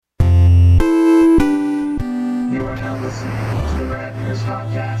listening to the Rad News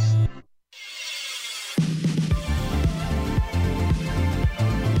Podcast.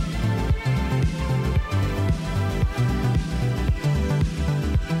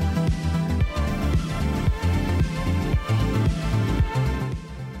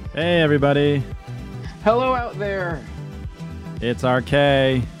 Hey everybody, Hello out there. it's RK,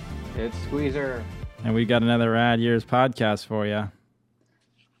 It's Squeezer. and we got another Rad Years podcast for you.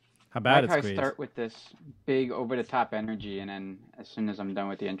 How bad it's I Squeeze? start with this big over-the-top energy, and then as soon as I'm done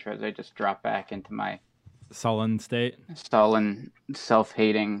with the intros, I just drop back into my Sullen state. sullen,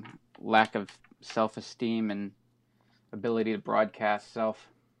 self-hating, lack of self-esteem, and ability to broadcast self.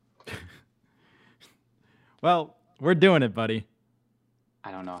 Well, we're doing it, buddy.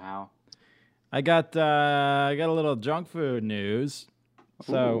 I don't know how. I got a little junk food news.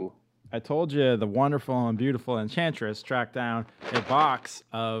 So Ooh. I told you the wonderful and beautiful Enchantress tracked down a box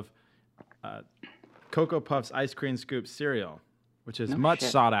of Cocoa Puffs ice cream scoop cereal, which is No much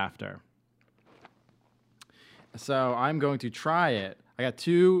shit. sought after. So I'm going to try it. I got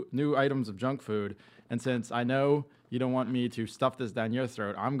 2 new items of junk food, and since I know you don't want me to stuff this down your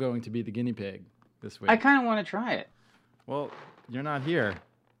throat, I'm going to be the guinea pig this week. I kind of want to try it. Well, you're not here.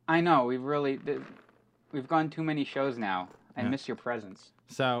 I know, we've gone too many shows now. I Yeah. miss your presence.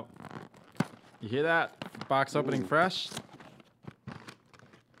 So, you hear that? Box opening Ooh. fresh?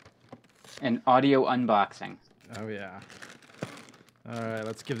 An audio unboxing. Oh, yeah. All right,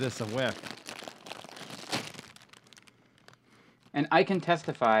 let's give this a whiff. And I can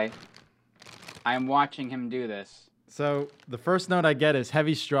testify, I'm watching him do this. So, the first note I get is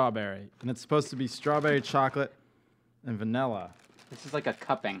heavy strawberry, and it's supposed to be strawberry chocolate and vanilla. This is like a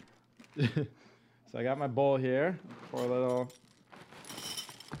cupping. So, I got my bowl here for a little.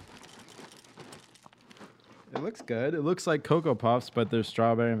 It looks good. It looks like Cocoa Puffs, but there's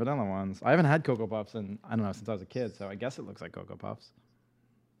strawberry and vanilla ones. I haven't had Cocoa Puffs in, I don't know, since I was a kid, so I guess it looks like Cocoa Puffs.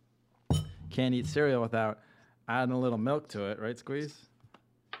 Can't eat cereal without adding a little milk to it, right, Squeeze?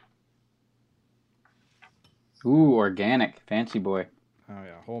 Ooh, organic. Fancy boy. Oh,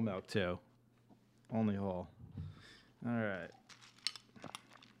 yeah, whole milk, too. Only whole. All right.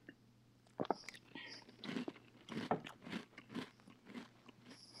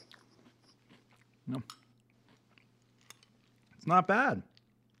 No. It's not bad.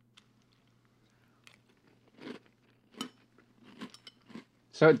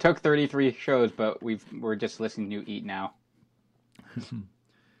 So it took 33 shows, but we're just listening to you eat now.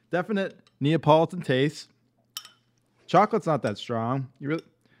 Definite Neapolitan taste. Chocolate's not that strong.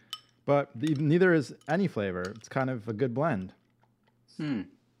 But neither is any flavor. It's kind of a good blend.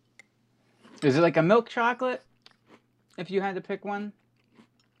 Is it like a milk chocolate, if you had to pick one?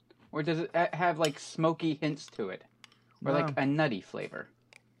 Or does it have like smoky hints to it? Or like a nutty flavor?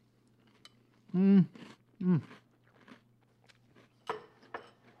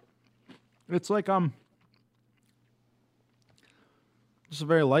 It's like just a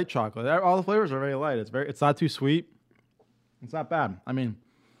very light chocolate. All the flavors are very light. It's not too sweet. It's not bad. I mean,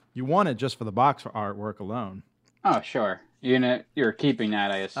 you want it just for the box artwork alone. Oh, sure. You're keeping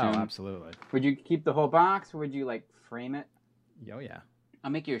that, I assume. Oh, absolutely. Would you keep the whole box, or would you like frame it? Oh, yeah. I'll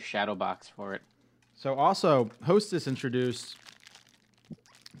make you a shadow box for it. So also, Hostess introduced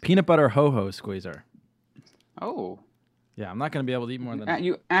peanut butter ho-ho squeezer. Oh. Yeah, I'm not going to be able to eat more than...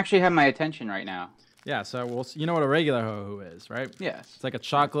 You actually have my attention right now. Yeah, so you know what a regular ho-ho is, right? Yes. It's like a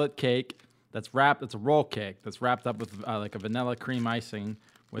chocolate cake that's wrapped... It's a roll cake that's wrapped up with like a vanilla cream icing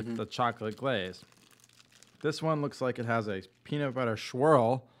with the chocolate glaze. This one looks like it has a peanut butter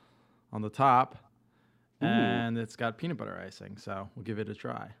swirl on the top, and it's got peanut butter icing, so we'll give it a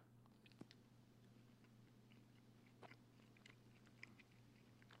try.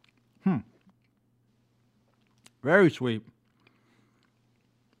 Very sweet.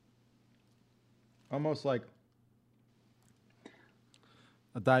 Almost like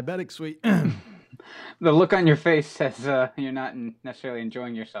a diabetic sweet. The look on your face says you're not necessarily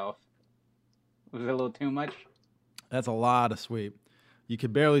enjoying yourself. Was it a little too much? That's a lot of sweet. You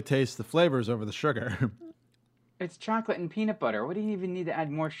could barely taste the flavors over the sugar. It's chocolate and peanut butter. What do you even need to add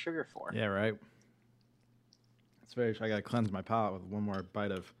more sugar for? Yeah, right. It's very. I gotta cleanse my palate with one more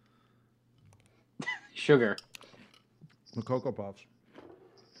bite of Sugar. the Cocoa Puffs.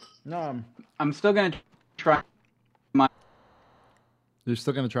 No, I'm still going to try you're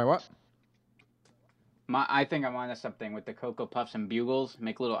still gonna try what? I think I'm onto something with the Cocoa Puffs and Bugles.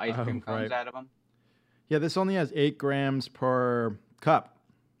 Make little ice cream cones right. out of them. Yeah, this only has 8 grams per cup.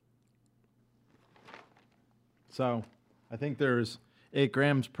 So, I think there's 8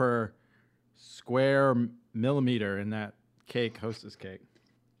 grams per square millimeter in that cake, Hostess cake.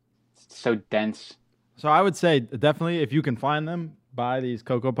 It's so dense. So I would say definitely if you can find them, buy these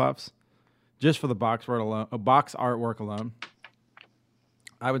Cocoa Puffs just for the box artwork alone.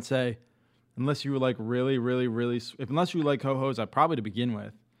 I would say unless you like really, unless you like Ho-Hos, I'd probably to begin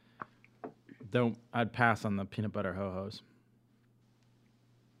with, I'd pass on the peanut butter Ho-Hos.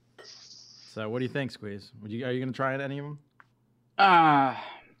 So what do you think, Squeeze? Are you going to try any of them?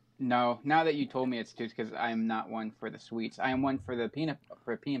 No. Now that you told me it's tooth, because I'm not one for the sweets. I am one for the peanut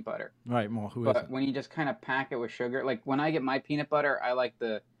butter. Right, well, who But isn't? when you just kind of pack it with sugar, like when I get my peanut butter, I like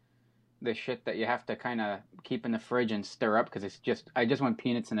the shit that you have to kind of keep in the fridge and stir up, because I just want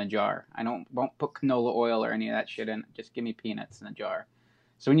peanuts in a jar. Won't put canola oil or any of that shit in. Just give me peanuts in a jar.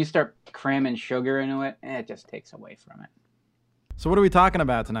 So when you start cramming sugar into it, it just takes away from it. So what are we talking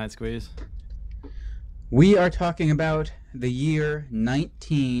about tonight, Squeeze? We are talking about the year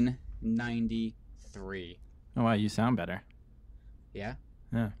 1993. Oh, wow, you sound better. Yeah?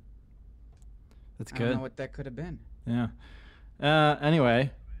 Yeah. That's good. I don't know what that could have been. Yeah.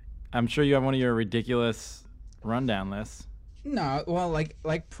 Anyway, I'm sure you have one of your ridiculous rundown lists. No, well,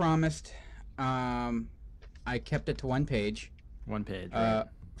 like promised, I kept it to one page. One page, right?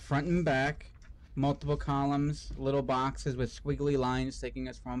 Front and back, multiple columns, little boxes with squiggly lines taking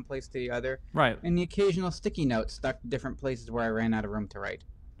us from one place to the other. Right. And the occasional sticky note stuck to different places where I ran out of room to write.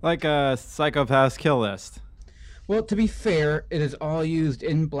 Like a Psychopath's kill list. Well, to be fair, it is all used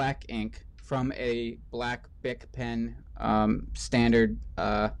in black ink from a black Bic pen, standard,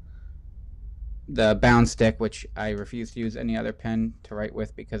 the bound stick, which I refuse to use any other pen to write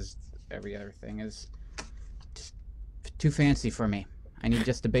with because every other thing is just too fancy for me. I need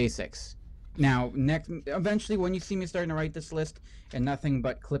just the basics. Now, eventually, when you see me starting to write this list and nothing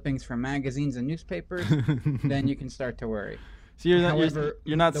but clippings from magazines and newspapers, then you can start to worry. So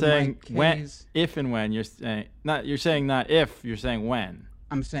you're not saying when, if and when. You're saying not if. You're saying when.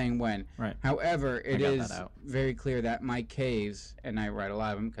 I'm saying when. Right. However, it is very clear that my K's, and I write a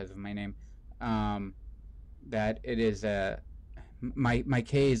lot of them because of my name, that it is my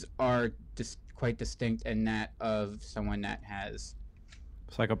K's are quite distinct and that of someone that has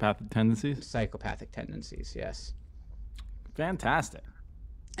psychopathic tendencies. Psychopathic tendencies, yes. Fantastic.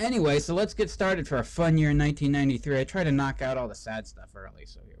 Anyway, so let's get started for a fun year in 1993. I try to knock out all the sad stuff early,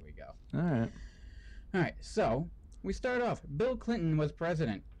 so here we go. All right, so we start off. Bill Clinton was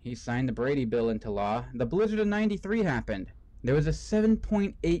president. He signed the Brady Bill into law. The blizzard of 93 happened. There was a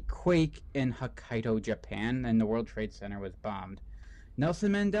 7.8 quake in Hokkaido, Japan, and the World Trade Center was bombed.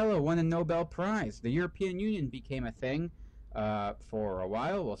 Nelson Mandela won a Nobel Prize. The European Union became a thing for a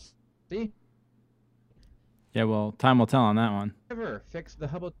while. We'll see. Yeah, well, time will tell on that one. Never fixed the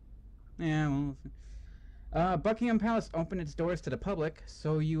Hubble. Yeah, well. Buckingham Palace opened its doors to the public,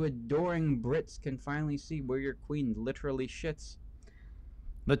 so you adoring Brits can finally see where your queen literally shits.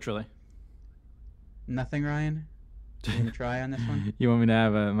 Literally. Nothing, Ryan? You gonna try on this one? You want me to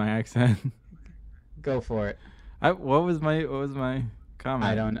have my accent? Go for it. What was my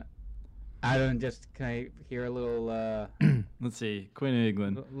comment? I don't. Just can I hear a little? Let's see. Queen of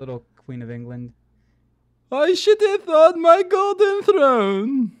England. Little Queen of England. I should have thought my golden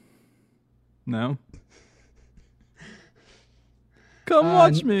throne. No. Come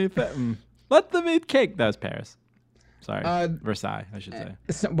watch me. Let them eat cake. That was Paris. Sorry, Versailles, I should say.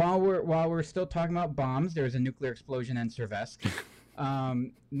 So while we're still talking about bombs, there was a nuclear explosion in Cervesk.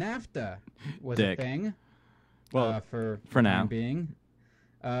 NAFTA was a thing. Well, for now, being.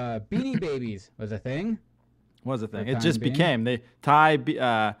 Beanie Babies was a thing. Was a thing. It just became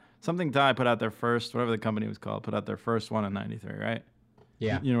something Thai put out their first, whatever the company was called, put out their first one in '93, right?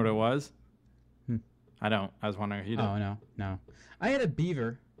 Yeah. You know what it was? I don't. I was wondering if you did. Oh no. I had a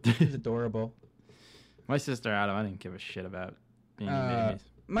beaver. It was adorable. My sister Adam, I didn't give a shit about Beanie Babies.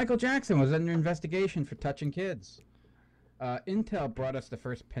 Michael Jackson was under investigation for touching kids. Intel brought us the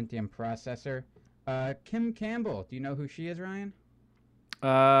first Pentium processor. Kim Campbell, do you know who she is, Ryan?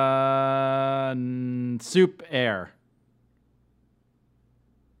 Soup heir.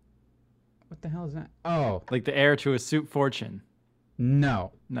 What the hell is that? Oh. Like the heir to a soup fortune.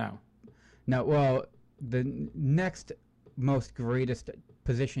 No. Well, the next most greatest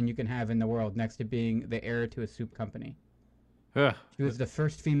position you can have in the world, next to being the heir to a soup company. Ugh. She was the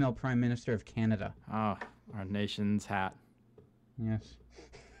first female prime minister of Canada. Oh, our nation's hat. Yes.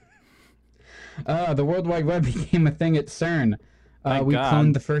 The World Wide Web became a thing at CERN. We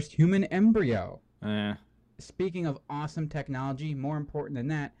cloned the first human embryo. Speaking of awesome technology, more important than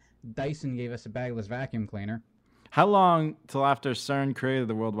that, Dyson gave us a bagless vacuum cleaner. How long till after CERN created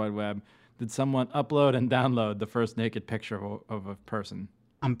the World Wide Web did someone upload and download the first naked picture of a person?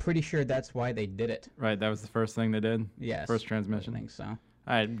 I'm pretty sure that's why they did it. Right, that was the first thing they did? Yes. First transmission? I think so.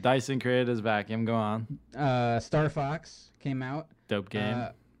 All right, Dyson created his vacuum. Go on. Star Fox came out. Dope game.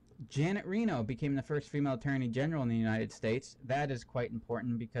 Janet Reno became the first female attorney general in the United States. That is quite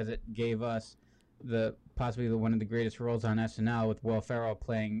important because it gave us possibly one of the greatest roles on SNL with Will Ferrell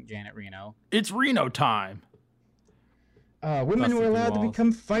playing Janet Reno. It's Reno time. Women were allowed to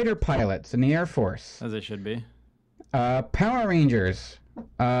become fighter pilots in the Air Force. As they should be. Power Rangers.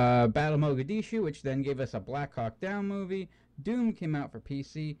 Battle Mogadishu, which then gave us a Black Hawk Down movie. Doom came out for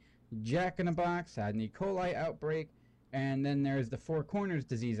PC. Jack in the Box had an E. coli outbreak. And then there's the Four Corners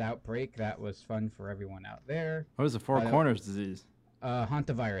disease outbreak. That was fun for everyone out there. What was the Four Corners disease?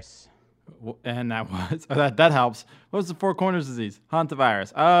 Hantavirus. And that was... Oh, that helps. What was the Four Corners disease?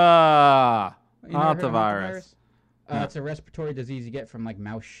 Hantavirus. Ah. Hantavirus. It's a respiratory disease you get from, like,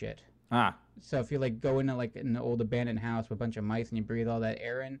 mouse shit. Ah. So if you, like, go into, like, an old abandoned house with a bunch of mice and you breathe all that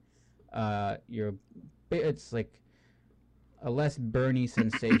air in, it's, like, a less burny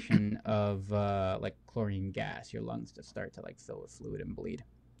sensation of, like, chlorine gas. Your lungs just start to, like, fill with fluid and bleed.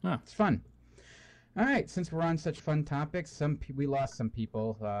 Huh. It's fun. All right, since we're on such fun topics, we lost some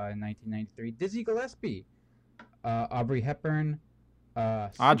people in 1993. Dizzy Gillespie, Aubrey Hepburn,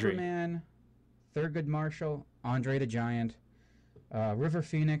 Superman, Thurgood Marshall, Andre the Giant, River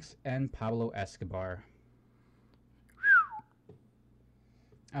Phoenix, and Pablo Escobar.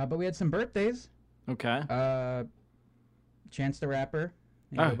 But we had some birthdays. Okay. Chance the Rapper.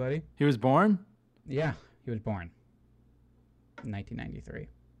 Hey, buddy. He was born? Yeah, he was born in 1993.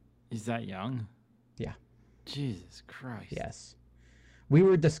 He's that young? Yeah. Jesus Christ. Yes. We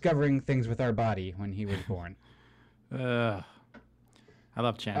were discovering things with our body when he was born. I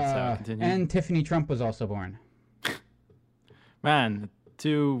love Chance, so continue. And Tiffany Trump was also born. Man,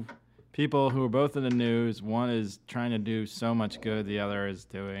 two people who are both in the news. One is trying to do so much good. The other is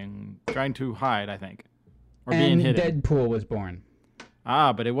trying to hide, I think. Or being hidden. And Deadpool was born.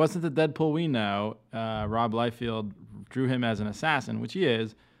 But it wasn't the Deadpool we know. Rob Liefeld drew him as an assassin, which he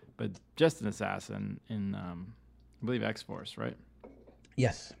is, but just an assassin in, I believe, X-Force, right?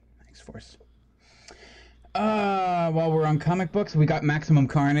 Yes, X-Force. While we're on comic books, we got Maximum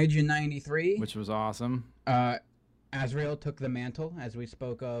Carnage in 93. Which was awesome. Azrael took the mantle, as we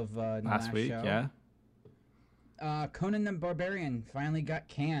spoke of in the last week, show. Yeah. Conan the Barbarian finally got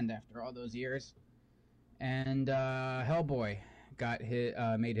canned after all those years. And Hellboy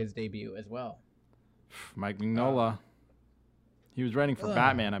made his debut as well. Mike Mignola. He was writing for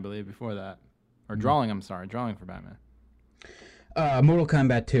Batman, I believe, before that. Or drawing for Batman. Mortal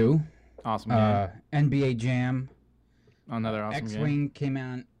Kombat 2. Awesome game. NBA Jam. Another awesome X-Wing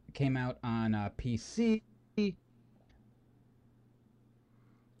game. came out on PC.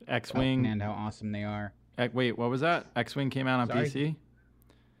 X-Wing. And how awesome they are. Wait, what was that? X-Wing came out on PC?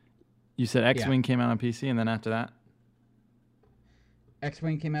 You said X-Wing came out on PC, and then after that?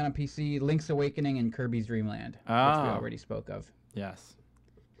 X-Wing came out on PC, Link's Awakening, and Kirby's Dream Land, which we already spoke of. Yes.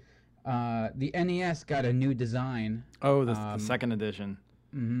 The NES got a new design. Oh, the second edition.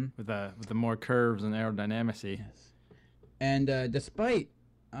 Mm-hmm. With the more curves and aerodynamicy. Yes. And despite,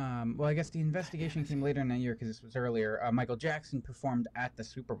 well, I guess the investigation came later in the year because this was earlier. Michael Jackson performed at the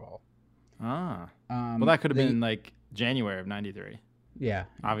Super Bowl. Well, that could have been like January of '93. Yeah.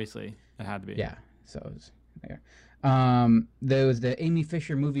 Obviously, it had to be. Yeah. So it was there. There was the Amy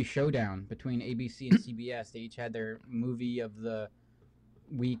Fisher movie showdown between ABC and CBS. They each had their movie of the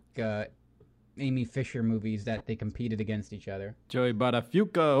week. Amy Fisher movies that they competed against each other. Joey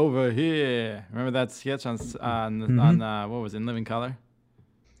Buttafuoco over here. Remember that sketch on what was it, In Living Color?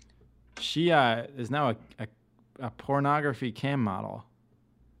 She is now a pornography cam model.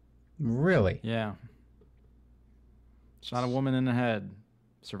 Really? Yeah. Shot a woman in the head.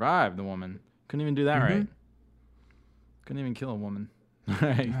 Survived the woman. Couldn't even do that right. Couldn't even kill a woman. All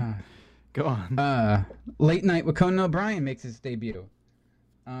right. Go on. Late Night with Conan O'Brien makes his debut.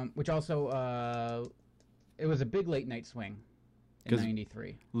 Which also, it was a big late night swing in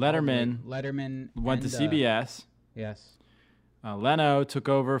 '93. Letterman went to CBS. Yes. Leno took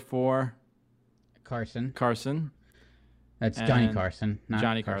over for Carson. That's Johnny Carson, not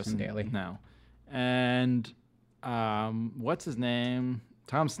Johnny Carson Daly. No. And what's his name?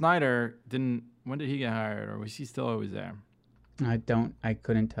 Tom Snyder didn't. When did he get hired, or was he still always there? I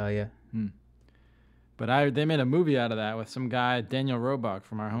couldn't tell you. But they made a movie out of that with some guy, Daniel Roebuck,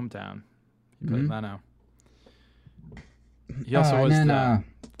 from our hometown. He played Leno. He also was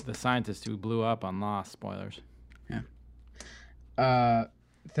the scientist who blew up on Lost. Spoilers. Yeah.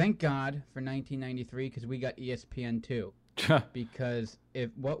 Thank God for 1993 because we got ESPN2. Because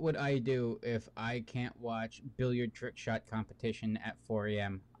what would I do if I can't watch billiard trick shot competition at 4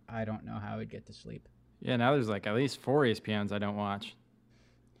 a.m.? I don't know how I would get to sleep. Yeah, now there's like at least 4 ESPNs I don't watch.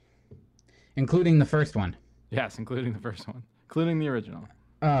 including the first one. Yes, including the first one, including the original.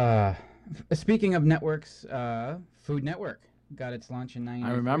 Speaking of networks, Food Network got its launch in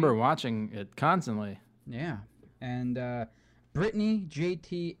 1993. I remember watching it constantly. Yeah. And Britney,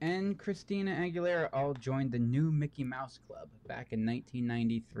 JT, and Christina Aguilera all joined the new Mickey Mouse Club back in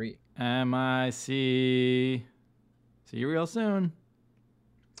 1993. MIC. See you real soon.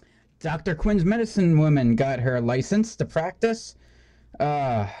 Dr. Quinn's Medicine Woman got her license to practice.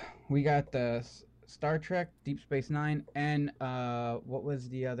 We got the Star Trek, Deep Space Nine, and what was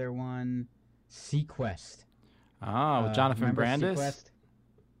the other one? Sequest. Oh, with Jonathan Brandis? Sequest?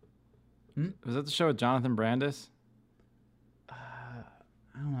 Was that the show with Jonathan Brandis?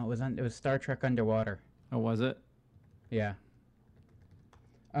 I don't know. It was Star Trek Underwater. Oh, was it? Yeah.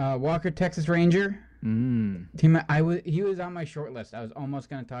 Walker, Texas Ranger. He was on my short list. I was almost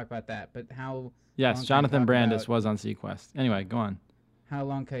going to talk about that, but how? Yes, Jonathan Brandis was on Sequest. Anyway, go on. How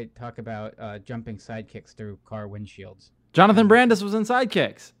long can I talk about jumping sidekicks through car windshields? Jonathan Brandis was in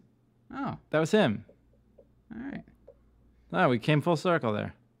Sidekicks. Oh, That was him. all right. Oh, we came full circle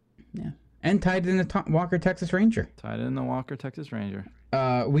there. Yeah, and tied in the Walker, Texas Ranger. Tied in the Walker, Texas Ranger.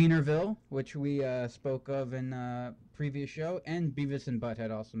 Wienerville, which we spoke of in previous show, and Beavis and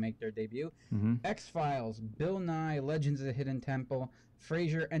Butthead also make their debut. X-Files, Bill Nye, Legends of the Hidden Temple,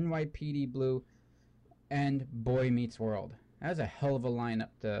 Frasier, NYPD Blue, and Boy Meets World. That was a hell of a lineup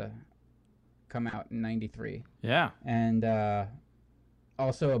to come out in 93. Yeah. And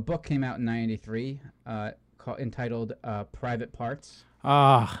also a book came out in 93 entitled Private Parts.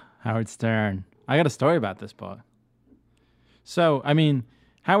 Ah, Howard Stern. I got a story about this book. So, I mean,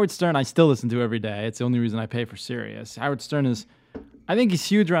 Howard Stern I still listen to every day. It's the only reason I pay for Sirius. Howard Stern is, I think he's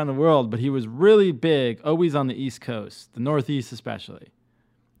huge around the world, but he was really big, always on the East Coast, the Northeast especially.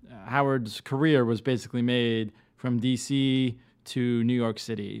 Howard's career was basically made from D.C. to New York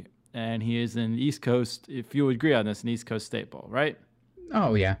City, and he is an East Coast, if you would agree on this, an East Coast staple, right?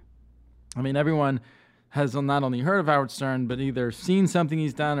 Oh, yeah. I mean, everyone has not only heard of Howard Stern, but either seen something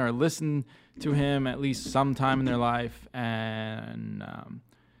he's done or listened to him at least sometime in their life. And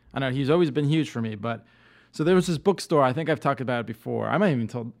I know he's always been huge for me. But so there was this bookstore. I think I've talked about it before. I might have even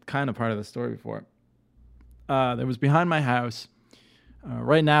told kind of part of the story before. That was behind my house.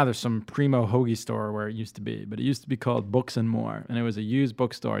 Right now, there's some primo hoagie store where it used to be, but it used to be called Books and More, and it was a used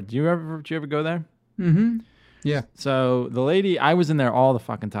bookstore. Did you ever go there? Mm-hmm. Yeah. So the lady, I was in there all the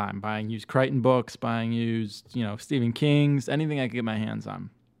fucking time, buying used Crichton books, buying used, Stephen King's, anything I could get my hands on.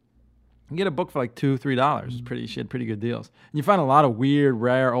 You can get a book for like $2-3. She had pretty good deals. And you find a lot of weird,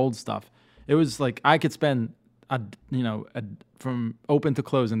 rare, old stuff. It was like I could spend, from open to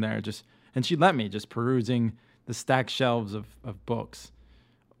close in there, and she'd let me just perusing the stacked shelves of books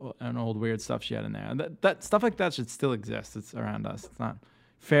and old weird stuff she had in there. And that stuff like that should still exist. It's around us. It's not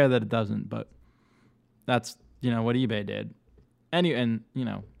fair that it doesn't, but that's what eBay did.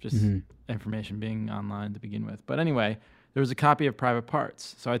 Information being online to begin with. But anyway, there was a copy of Private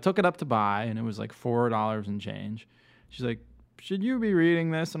Parts. So I took it up to buy, and it was like $4 and change. She's like, "Should you be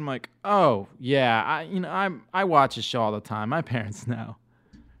reading this?" I'm like, "Oh, yeah, I watch this show all the time. My parents know."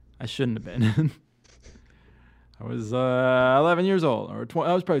 I shouldn't have been. I was 11 years old, or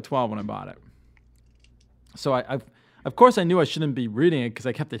I was probably 12 when I bought it. So of course, I knew I shouldn't be reading it because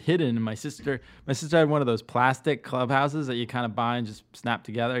I kept it hidden. And my sister had one of those plastic clubhouses that you kind of buy and just snap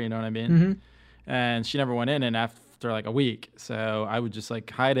together. You know what I mean? Mm-hmm. And she never went in. And after like a week, so I would just like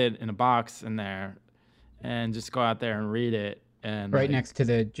hide it in a box in there, and just go out there and read it. And right next to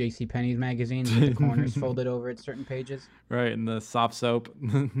the JCPenney's magazines with the corners folded over at certain pages. Right, and the soft soap.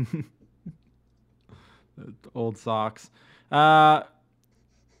 Old socks.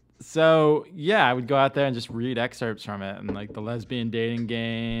 So yeah, I would go out there and just read excerpts from it, and like the lesbian dating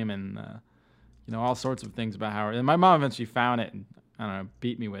game, and all sorts of things about Howard. And my mom eventually found it and, I don't know,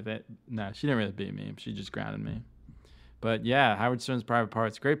 beat me with it. No, she didn't really beat me. She just grounded me. But yeah, Howard Stern's Private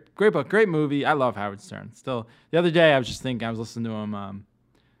Parts, great book, great movie. I love Howard Stern. Still, the other day I was listening to him.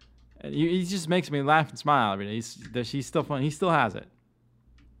 He just makes me laugh and smile every day. He's still fun. He still has it.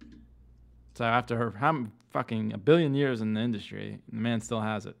 So after fucking a billion years in the industry, the man still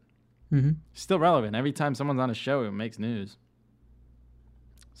has it. Mm-hmm. Still relevant. Every time someone's on a show, it makes news.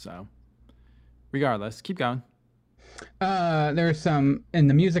 So, regardless, keep going. There's some in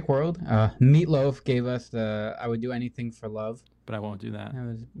the music world. Meatloaf gave us the "I Would Do Anything for Love," but I won't do that.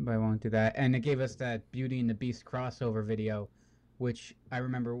 But I won't do that. And it gave us that Beauty and the Beast crossover video, which I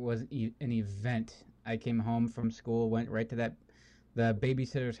remember was an event. I came home from school, went right to the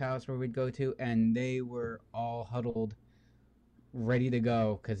babysitter's house where we'd go to, and they were all huddled, ready to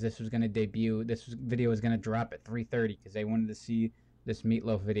go because this was going to debut. Video was going to drop at 3:30 because they wanted to see this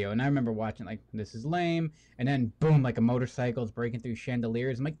Meatloaf video, and I remember watching like, this is lame, and then boom, like a motorcycle's breaking through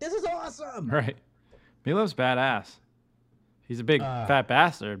chandeliers. I'm like, this is awesome. Right. Meatloaf's badass. He's a big fat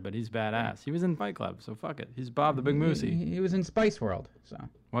bastard, but he's badass. He was in Fight Club, so fuck it. He's Bob the Big Moosey. He was in Spice World, so.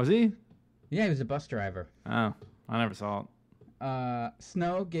 Was he? Yeah, he was a bus driver. Oh, I never saw it.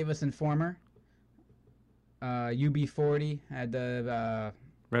 Snow gave us Informer. UB40 had the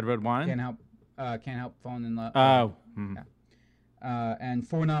Red Wine? Can't help falling in love. Oh. Yeah. And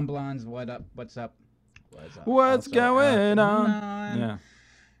Four Non Blondes, What's Up? What's Also, going on?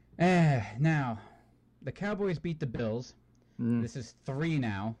 Yeah. Now, the Cowboys beat the Bills. Mm. This is 3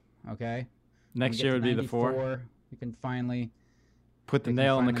 now, okay? Next year would be the 4. We can finally... Put the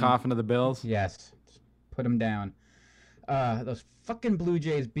nail in the coffin of the Bills? Yes. Put them down. Those fucking Blue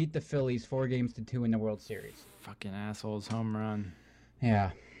Jays beat the Phillies 4-2 in the World Series. Fucking assholes, home run. Yeah.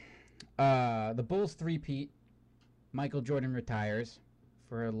 The Bulls 3-peat. Michael Jordan retires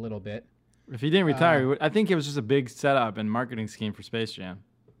for a little bit. If he didn't retire, I think it was just a big setup and marketing scheme for Space Jam.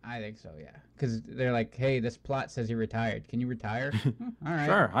 I think so, yeah. Because they're like, hey, this plot says he retired. Can you retire? All right.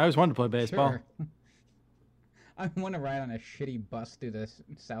 Sure. I always wanted to play baseball. Sure. I want to ride on a shitty bus through the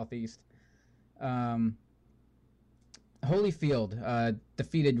southeast. Holyfield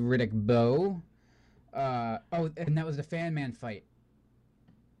defeated Riddick Bowe. And that was the Fan Man fight.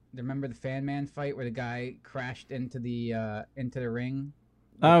 Remember the Fan Man fight where the guy crashed into the ring?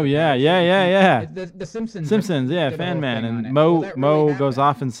 Oh yeah. The Simpsons. Simpsons, yeah, did a Fan whole Man, thing on and it. Mo Well, that really goes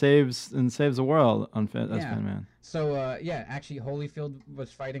happened. off and saves the world as Fan Man. So actually Holyfield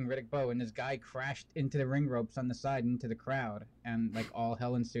was fighting Riddick Bowe, and this guy crashed into the ring ropes on the side into the crowd, and like all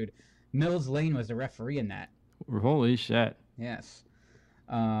hell ensued. Mills Lane was the referee in that. Holy shit! Yes.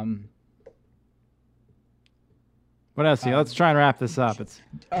 What else? Let's try and wrap this up. We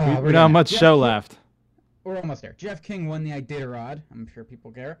we're don't have much show left. We're almost there. Jeff King won the Iditarod. I'm sure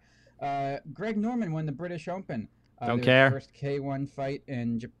people care. Greg Norman won the British Open. Don't care. First K1 fight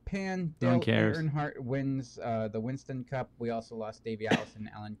in Japan. No one Dale cares. Earnhardt wins the Winston Cup. We also lost Davey Allison and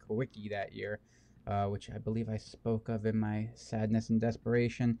Alan Kowicki that year, which I believe I spoke of in my Sadness and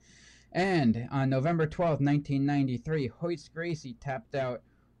Desperation. And on November 12th, 1993, Hoyt Gracie tapped out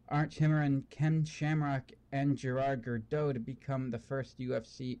Arch Himmer and Ken Shamrock and Gerard Gordeau to become the first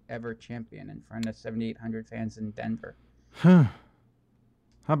UFC ever champion in front of 7,800 fans in Denver. How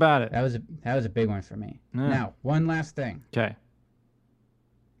about it? That was a big one for me. Yeah. Now, one last thing. Okay.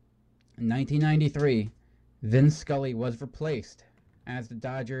 In 1993, Vin Scully was replaced as the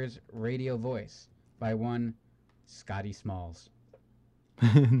Dodgers' radio voice by one Scotty Smalls.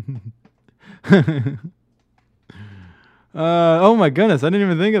 Oh my goodness! I didn't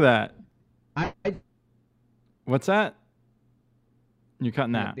even think of that. What's that? You're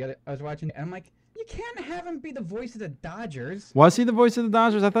cutting that. I was watching, and I'm like, you can't have him be the voice of the Dodgers. Was he the voice of the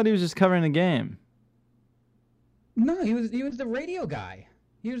Dodgers? I thought he was just covering the game. No, he was the radio guy.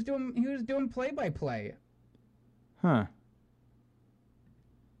 He was doing play-by-play. Huh.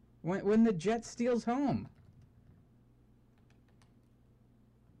 When the Jet steals home.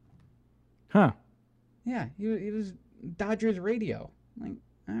 Huh. Yeah, he was Dodgers radio. Like,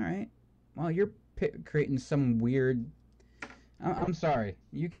 all right. Well, you're creating some weird... I'm sorry.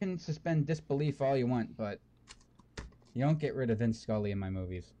 You can suspend disbelief all you want, but you don't get rid of Vince Scully in my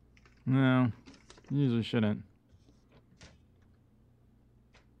movies. No, you usually shouldn't.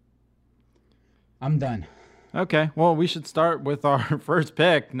 I'm done. Okay, well, we should start with our first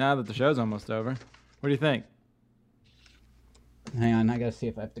pick now that the show's almost over. What do you think? Hang on, I gotta see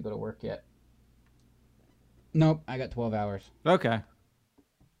if I have to go to work yet. Nope, I got 12 hours. Okay.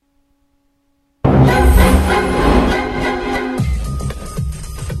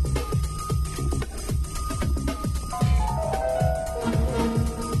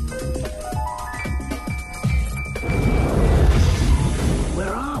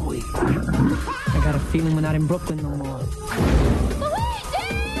 Where are we? I got a feeling we're not in Brooklyn no more.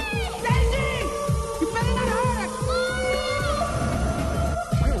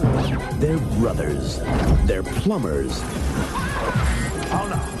 They're brothers. They're plumbers. Oh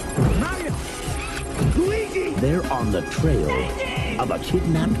no. Mario! Luigi! They're on the trail of a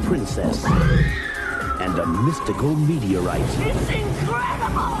kidnapped princess and a mystical meteorite It's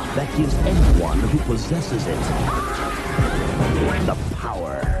incredible! that gives anyone who possesses it the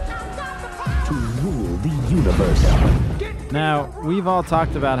power to rule the universe. Now, we've all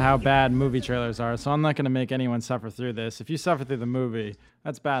talked about how bad movie trailers are, so I'm not going to make anyone suffer through this. If you suffer through the movie,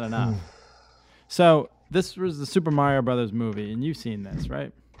 that's bad enough. So, this was the Super Mario Brothers movie, and you've seen this,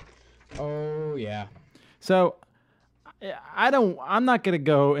 right? Oh, yeah. So, I'm not going to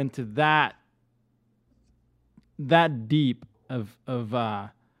go into that deep of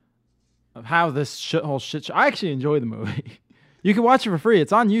how this whole shit show. I actually enjoy the movie. You can watch it for free.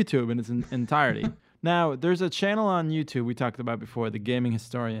 It's on YouTube in its entirety. Now, there's a channel on YouTube we talked about before, The Gaming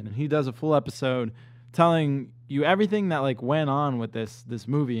Historian, and he does a full episode telling you everything that like went on with this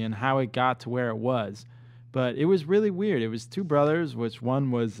movie and how it got to where it was. But it was really weird. It was two brothers, which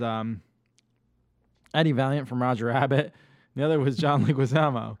one was Eddie Valiant from Roger Rabbit. The other was John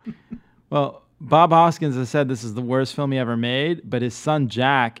Leguizamo. Well, Bob Hoskins has said this is the worst film he ever made, but his son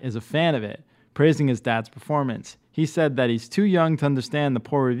Jack is a fan of it, praising his dad's performance. He said that he's too young to understand the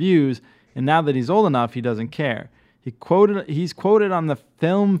poor reviews, and now that he's old enough, he doesn't care. He's quoted on the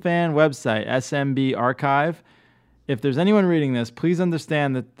Film Fan website, SMB Archive. If there's anyone reading this, please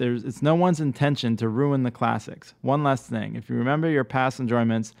understand that it's no one's intention to ruin the classics. One last thing. If you remember your past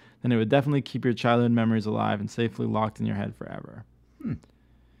enjoyments, then it would definitely keep your childhood memories alive and safely locked in your head forever.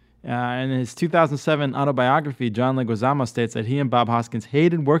 In his 2007 autobiography, John Leguizamo states that he and Bob Hoskins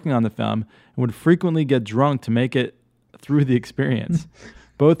hated working on the film and would frequently get drunk to make it through the experience.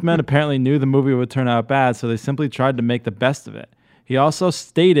 Both men apparently knew the movie would turn out bad, so they simply tried to make the best of it. He also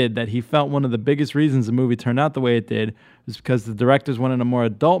stated that he felt one of the biggest reasons the movie turned out the way it did was because the directors wanted a more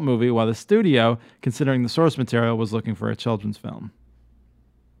adult movie, while the studio, considering the source material, was looking for a children's film.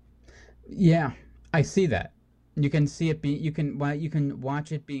 Yeah, I see that. You can see it be. You can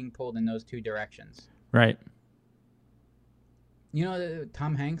watch it being pulled in those two directions. Right. You know,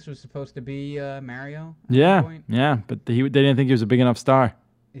 Tom Hanks was supposed to be Mario. Yeah, but they didn't think he was a big enough star.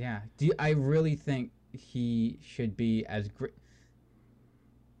 Yeah. I really think he should be as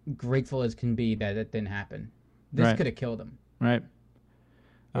grateful as can be that it didn't happen. This could have killed him. Right.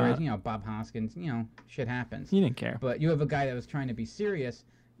 Whereas, Bob Hoskins, shit happens. He didn't care. But you have a guy that was trying to be serious.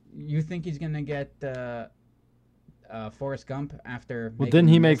 You think he's going to get Forrest Gump after... Well, didn't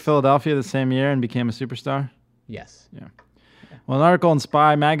he make Philadelphia the same year and became a superstar? Yes. Yeah. Well, an article in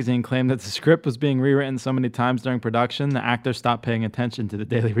Spy magazine claimed that the script was being rewritten so many times during production, the actor stopped paying attention to the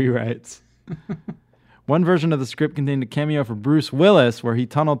daily rewrites. One version of the script contained a cameo for Bruce Willis, where he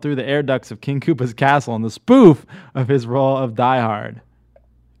tunneled through the air ducts of King Koopa's castle in the spoof of his role of Die Hard.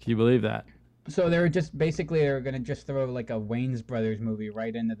 Can you believe that? So they were going to just throw like a Wayne's Brothers movie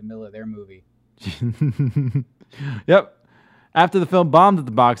right into the middle of their movie. Yep. After the film bombed at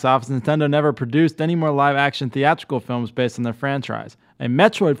the box office, Nintendo never produced any more live-action theatrical films based on their franchise. A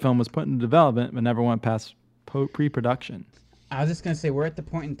Metroid film was put into development, but never went past pre-production. I was just going to say, we're at the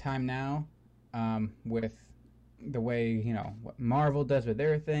point in time now with the way, what Marvel does with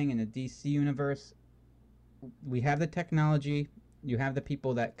their thing in the DC universe. We have the technology. You have the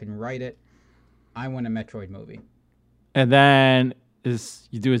people that can write it. I want a Metroid movie. And then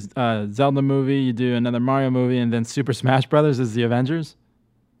you do a Zelda movie, you do another Mario movie, and then Super Smash Brothers is the Avengers?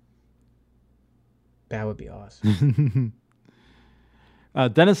 That would be awesome.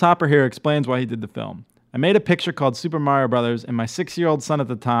 Dennis Hopper here explains why he did the film. I made a picture called Super Mario Brothers, and my 6-year-old son at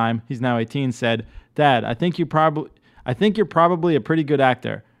the time, he's now 18, said, "Dad, I think you're probably a pretty good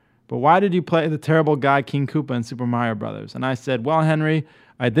actor, but why did you play the terrible guy King Koopa in Super Mario Brothers?" And I said, "Well, Henry,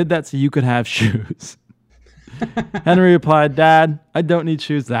 I did that so you could have shoes." Henry replied, "Dad, I don't need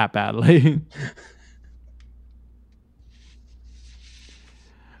shoes that badly."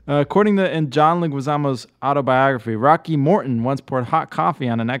 According to in John Leguizamo's autobiography, Rocky Morton once poured hot coffee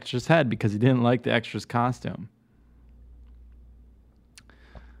on an extra's head because he didn't like the extra's costume.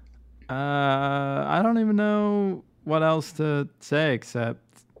 I don't even know what else to say except...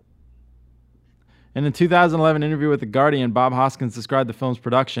 In a 2011 interview with The Guardian, Bob Hoskins described the film's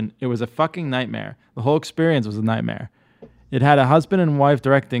production. "It was a fucking nightmare. The whole experience was a nightmare. It had a husband and wife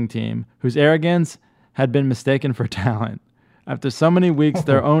directing team whose arrogance had been mistaken for talent. After so many weeks,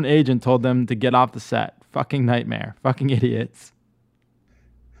 their own agent told them to get off the set. Fucking nightmare. Fucking idiots."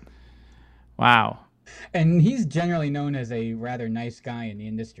 Wow. And he's generally known as a rather nice guy in the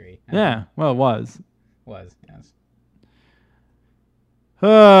industry. Yeah, well, it was. Yes.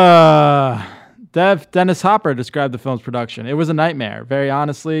 Dennis Hopper described the film's production. "It was a nightmare. Very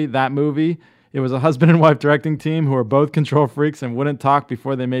honestly, that movie, it was a husband and wife directing team who were both control freaks and wouldn't talk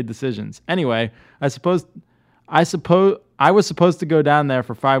before they made decisions. Anyway, I was supposed to go down there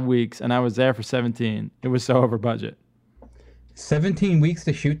for 5 weeks, and I was there for 17. It was so over budget." 17 weeks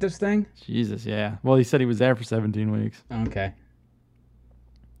to shoot this thing? Jesus, yeah. Well, he said he was there for 17 weeks. Okay.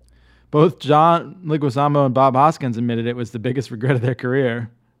 Both John Leguizamo and Bob Hoskins admitted it was the biggest regret of their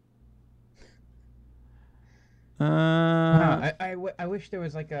career. Wow, I wish there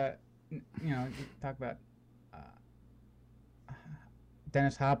was like a, talk about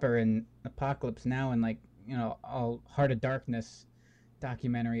Dennis Hopper and Apocalypse Now and all Heart of Darkness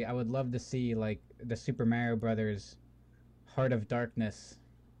documentary. I would love to see like the Super Mario Brothers Heart of Darkness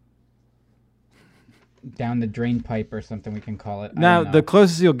down the drain pipe or something we can call it. Now, the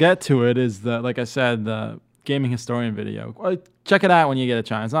closest you'll get to it is the, like I said, the Gaming Historian video. Well, check it out when you get a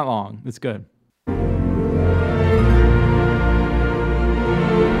chance. It's not long. It's good.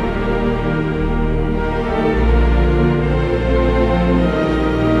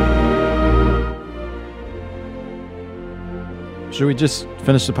 Should we just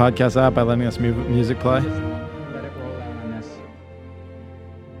finish the podcast out by letting us music play? Let it roll out on this.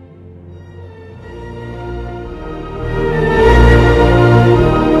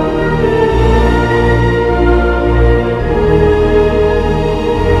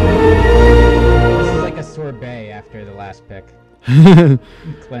 This is like a sorbet after the last pick.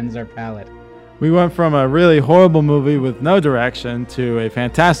 Cleanse our palate. We went from a really horrible movie with no direction to a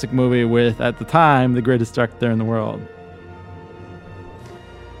fantastic movie with, at the time, the greatest director in the world.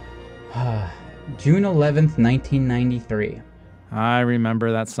 June 11th, 1993. I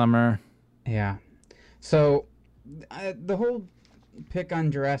remember that summer. Yeah. So, the whole pick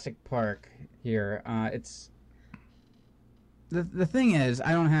on Jurassic Park here, it's... The thing is,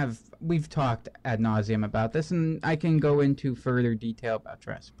 I don't have... We've talked ad nauseum about this, and I can go into further detail about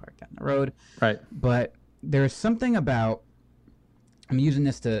Jurassic Park down the road. Right. But there's something about... I'm using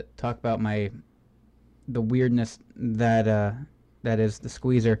this to talk about the weirdness that is the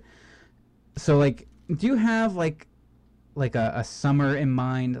squeezer. So, like, do you have, like a summer in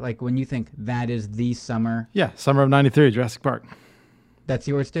mind? Like, when you think that is the summer? Yeah, summer of 93, Jurassic Park. That's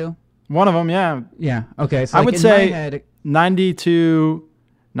yours, too? One of them, yeah. Yeah, okay. So, I like, would in say my head, 92,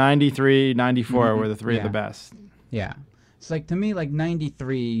 93, 94 were the three of the best. yeah. It's like, to me, like,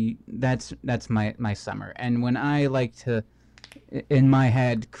 93, that's my summer. And when I like to, in my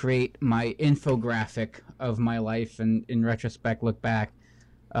head, create my infographic of my life and, in retrospect, look back,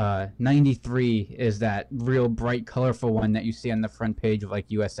 93 is that real bright, colorful one that you see on the front page of,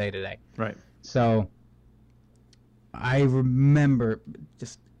 like, USA Today. Right. So I remember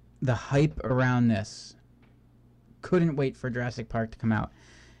just the hype around this. Couldn't wait for Jurassic Park to come out.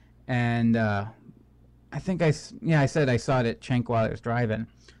 And I think I said I saw it at Cenk while I was driving.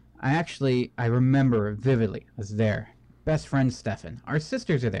 I remember vividly. I was there. Best friend Stefan. Our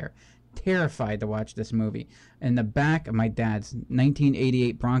sisters are there. Terrified to watch this movie. In the back of my dad's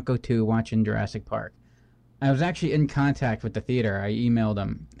 1988 Bronco 2 watching Jurassic Park. I was actually in contact with the theater. I emailed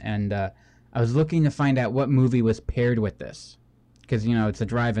them, and I was looking to find out what movie was paired with this. Because, you know, it's a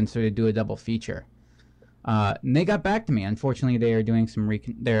drive-in, so they do a double feature. And they got back to me. Unfortunately, they are doing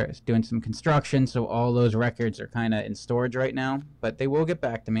some construction, so all those records are kind of in storage right now. But they will get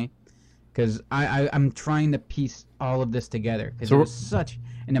back to me. Because I'm trying to piece all of this together. Because it was such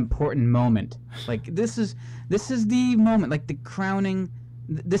an important moment. Like, this is the moment, like the crowning.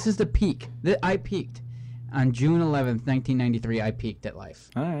 This is the peak. I peaked on June 11th, 1993. I peaked at life.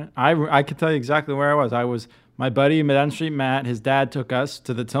 All right. I could tell you exactly where I was. My buddy, Madden Street Matt, his dad took us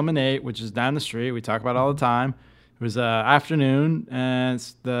to the Tillman 8, which is down the street. We talk about it all the time. It was afternoon, and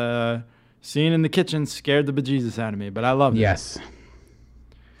the scene in the kitchen scared the bejesus out of me, but I loved it. Yes.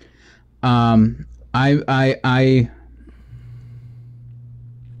 I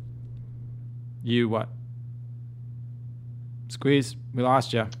You what? Squeeze. We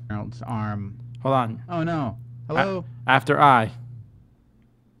lost you. Arnold's arm. Hold on. Oh no. Hello. After I.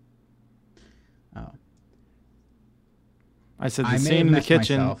 Oh. I said the I may scene have in the messed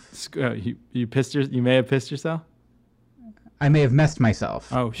kitchen. myself. You pissed you may have pissed yourself. I may have messed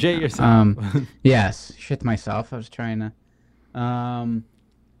myself. Oh, shit yourself. Yes, shit myself. I was trying to.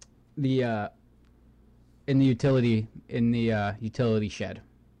 In the utility shed,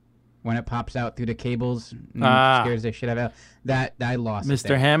 when it pops out through the cables, and scares the shit out of that. I lost it Mr.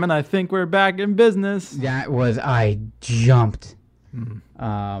 there. Hammond, I think we're back in business. I jumped.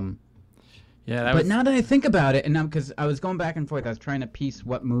 Yeah, But now that I think about it, and now because I was going back and forth, I was trying to piece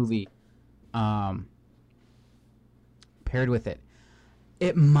what movie paired with it.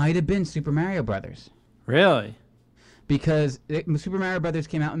 It might have been Super Mario Brothers. Really? Because Super Mario Brothers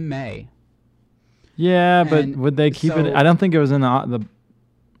came out in May. Yeah, but And would they keep it? I don't think it was in the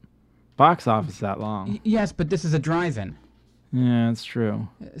box office that long. Yes, but this is a drive-in. Yeah, that's true.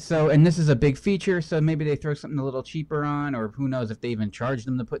 So, and this is a big feature, so maybe they throw something a little cheaper on, or who knows if they even charge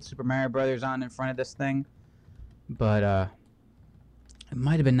them to put Super Mario Brothers on in front of this thing. But it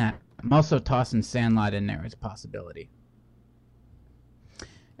might have been that. I'm also tossing Sandlot in there as a possibility.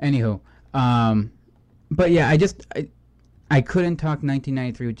 Anywho, but yeah, I couldn't talk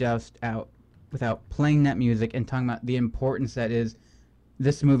 1993 without playing that music and talking about the importance that is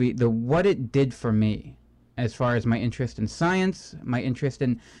this movie, what it did for me. as far as my interest in science, my interest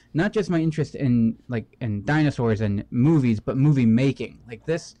in not just my interest in in dinosaurs and movies, but movie making. Like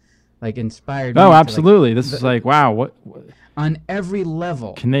this, inspired me. Oh, to, absolutely. This is wow. What on every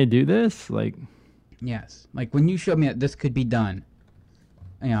level? Can they do this? Yes. When you showed me that this could be done,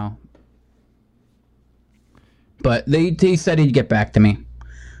 But he said he'd get back to me.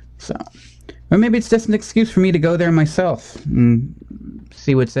 So, or maybe it's just an excuse for me to go there myself and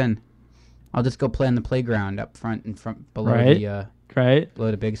see what's in. I'll just go play on the playground up front below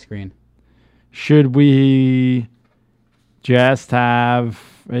below the big screen. Should we just have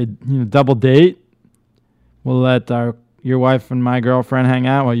a double date? We'll let your wife and my girlfriend hang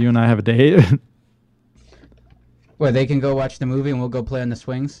out while you and I have a date. Where they can go watch the movie and we'll go play on the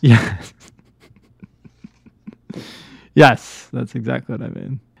swings? Yes. Yes, that's exactly what I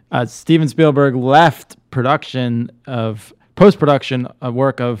mean. Steven Spielberg left post-production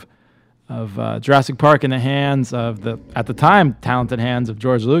work of Jurassic Park in the hands of at the time, talented hands of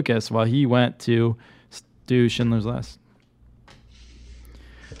George Lucas, while he went to do Schindler's List.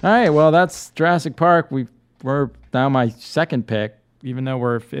 All right, well, that's Jurassic Park. We're now my second pick, even though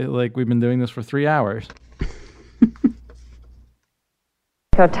we've been doing this for 3 hours.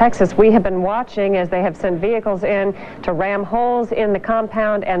 Texas, we have been watching as they have sent vehicles in to ram holes in the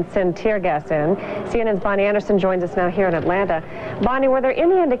compound and send tear gas in. CNN's Bonnie Anderson joins us now here in Atlanta. Bonnie, were there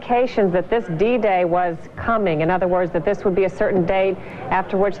any indications that this D-Day was coming? In other words, that this would be a certain date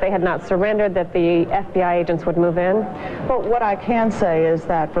after which they had not surrendered, that the FBI agents would move in? Well, what I can say is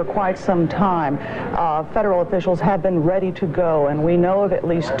that for quite some time, federal officials have been ready to go, and we know of at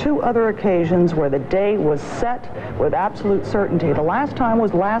least 2 other occasions where the day was set with absolute certainty. The last time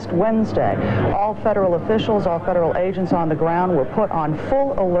was last Wednesday. All federal officials, all federal agents on the ground were put on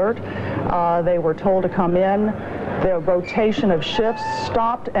full alert. They were told to come in. The rotation of shifts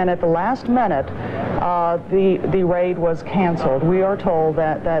stopped, and at the last minute, the raid was canceled. We are told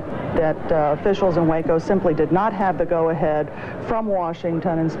that officials in Waco simply did not have the go-ahead from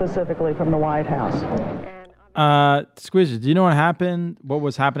Washington and specifically from the White House. Squeeze, do you know what happened? What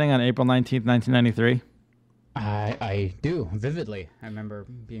was happening on April 19th, 1993? I do, vividly. I remember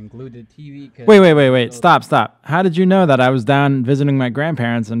being glued to TV. Wait. Stop. How did you know that I was down visiting my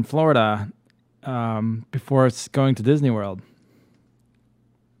grandparents in Florida before going to Disney World?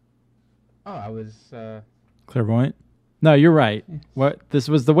 Oh, I was... Clairvoyant? No, you're right. What? This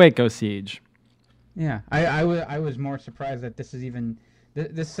was the Waco siege. Yeah, I was more surprised that this is even...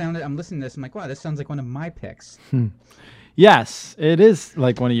 This sounded... I'm listening to this, I'm like, wow, this sounds like one of my picks. Yes, it is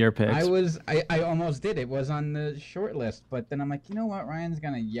like one of your picks. I almost did. It was on the short list, but then I'm like, you know what? Ryan's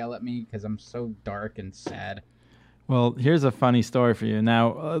going to yell at me because I'm so dark and sad. Well, here's a funny story for you.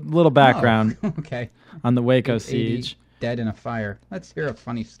 Now, a little background okay. on the Waco siege. 80 dead in a fire. Let's hear a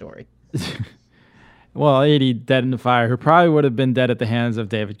funny story. Well, 80 dead in the fire, who probably would have been dead at the hands of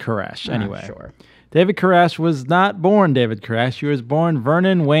David Koresh anyway. Sure. David Koresh was not born David Koresh. He was born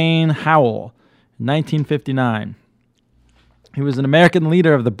Vernon Wayne Howell in 1959. He was an American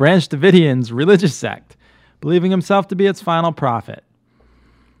leader of the Branch Davidians religious sect, believing himself to be its final prophet.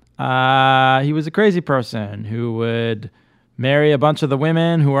 He was a crazy person who would marry a bunch of the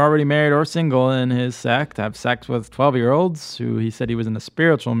women who were already married or single in his sect, have sex with 12-year-olds who he said he was in a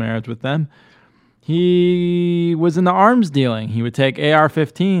spiritual marriage with them. He was into arms dealing. He would take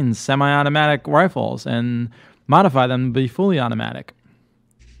AR-15s, semi-automatic rifles, and modify them to be fully automatic.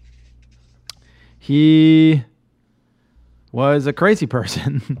 He was a crazy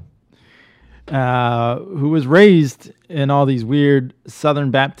person who was raised in all these weird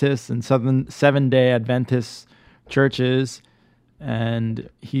Southern Baptist and Southern Seventh-day Adventist churches. And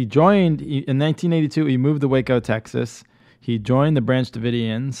he joined, in 1982, he moved to Waco, Texas. He joined the Branch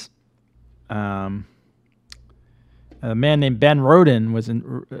Davidians. A man named Ben Roden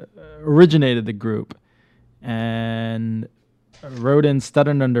originated the group. And Roden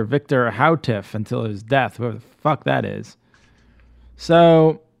studied under Victor Houteff until his death, whoever the fuck that is.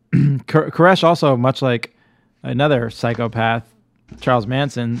 So, Koresh also, much like another psychopath, Charles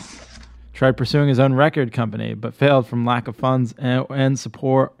Manson, tried pursuing his own record company, but failed from lack of funds and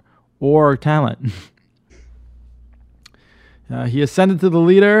support or talent. He ascended to the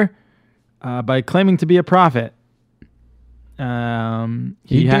leader by claiming to be a prophet. You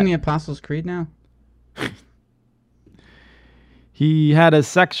doing the Apostles' Creed now? He had a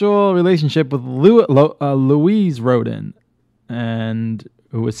sexual relationship with Louise Roden, and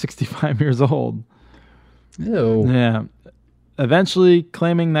who was 65 years old. Ew. Yeah. Eventually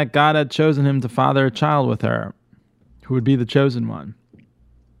claiming that God had chosen him to father a child with her, who would be the chosen one.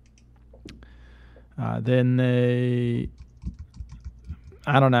 Then they...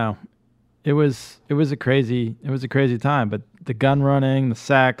 I don't know. it was a crazy time. But the gun running, the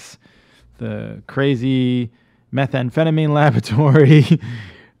sex, the crazy methamphetamine laboratory,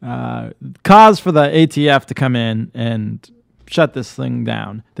 cause for the ATF to come in and shut this thing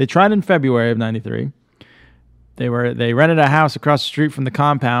down. They tried in February of '93. They rented a house across the street from the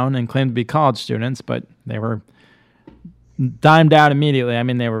compound and claimed to be college students, but they were dimed out immediately. I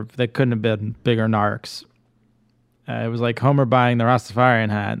mean, they couldn't have been bigger narcs. It was like Homer buying the Rastafarian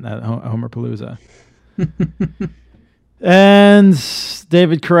hat at Homer Palooza. And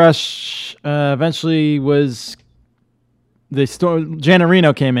David Koresh eventually was. Janet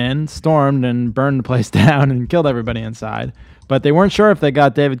Reno came in, stormed, and burned the place down and killed everybody inside. But they weren't sure if they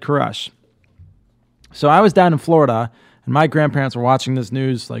got David Koresh. So I was down in Florida, and my grandparents were watching this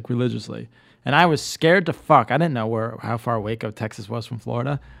news like religiously. And I was scared to fuck. I didn't know how far Waco, Texas was from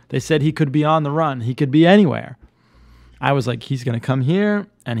Florida. They said he could be on the run. He could be anywhere. I was like, he's going to come here,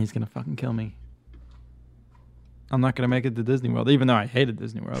 and he's going to fucking kill me. I'm not going to make it to Disney World, even though I hated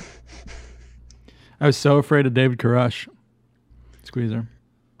Disney World. I was so afraid of David Koresh. Squeezer.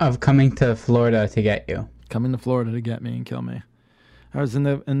 Of coming to Florida to get you. Coming to Florida to get me and kill me. I was in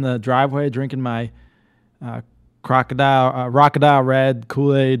the driveway drinking my Crocodile Red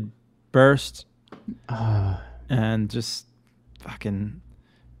Kool-Aid Burst. And just fucking...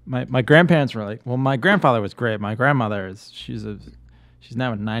 My grandparents were like... Well, my grandfather was great. My grandmother she's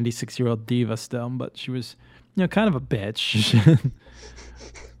now a 96-year-old diva still, but she was, kind of a bitch.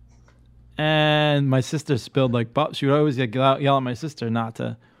 And my sister spilled she would always yell at my sister not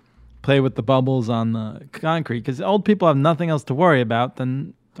to play with the bubbles on the concrete because old people have nothing else to worry about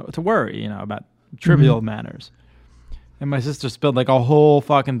than to worry, about trivial matters. And my sister spilled a whole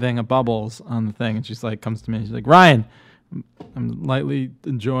fucking thing of bubbles on the thing, and she's like, comes to me, and she's like, Ryan, I'm lightly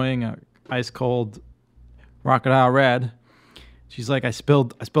enjoying a ice cold Crocodile Red. She's like, I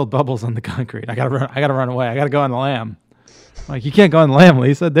spilled bubbles on the concrete. I gotta run away. I gotta go on the lam. I'm like, you can't go on the lam,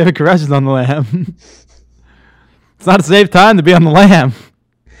 Lisa. David Koresh is on the lam. It's not a safe time to be on the lam.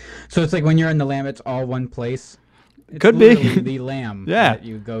 So it's like when you're in the lam, it's all one place. It's could be the lam that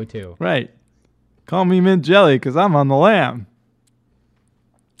you go to. Right. Call me Mint Jelly because I'm on the lam.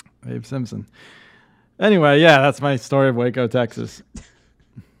 Abe Simpson. Anyway, yeah, that's my story of Waco, Texas.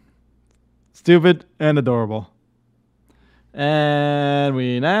 Stupid and adorable. And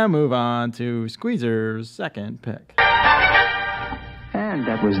we now move on to Squeezer's second pick. And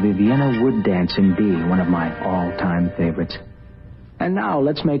that was the Vienna Wood Dance in D, one of my all-time favorites. And now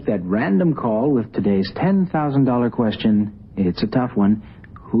let's make that random call with today's $10,000 question. It's a tough one.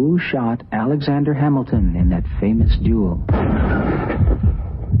 Who shot Alexander Hamilton in that famous duel?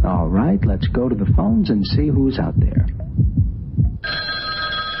 All right, let's go to the phones and see who's out there.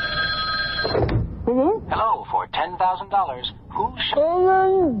 Hello, for $10,000. Who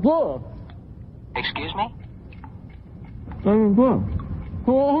shot... Excuse me?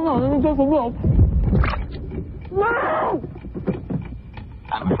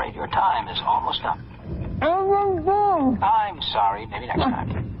 I'm afraid your time is almost up. I'm sorry. Maybe next time.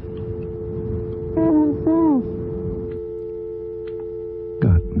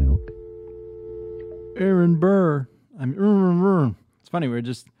 Got milk. Aaron Burr. It's funny. We were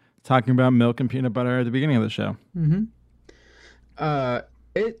just talking about milk and peanut butter at the beginning of the show. Mm-hmm.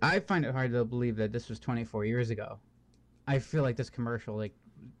 I find it hard to believe that this was 24 years ago. I feel like this commercial, it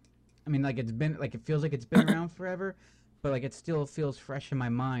feels like it's been around forever, but it still feels fresh in my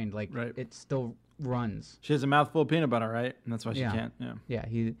mind. Right. It still runs. She has a mouthful of peanut butter, right? And that's why she can't. Yeah. Yeah.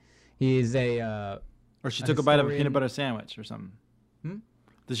 He is a. Or she took a bite of a peanut butter sandwich or something.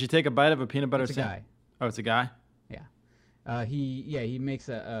 Does she take a bite of a peanut butter sandwich? Oh, it's a guy. Yeah. He makes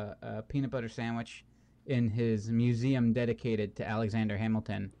a peanut butter sandwich in his museum dedicated to Alexander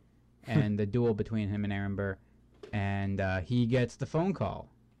Hamilton and the duel between him and Aaron Burr. And he gets the phone call,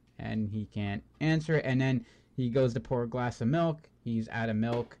 and he can't answer it. And then he goes to pour a glass of milk. He's out of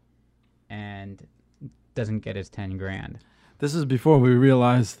milk, and doesn't get his 10 grand. This is before we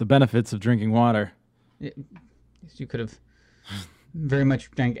realized the benefits of drinking water. You could have very much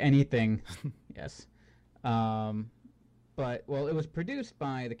drank anything. Yes. But, well, it was produced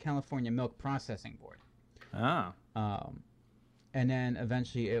by the California Milk Processing Board. Ah. And then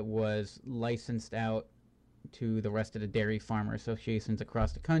eventually it was licensed out to the rest of the dairy farmer associations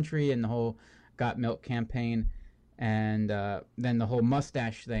across the country and the whole Got Milk campaign. And then the whole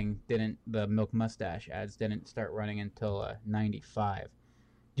mustache thing the milk mustache ads didn't start running until 95.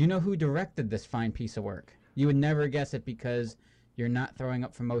 Do you know who directed this fine piece of work? You would never guess it because you're not throwing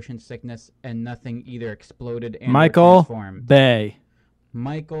up from motion sickness and nothing either exploded and Michael transformed. Bay.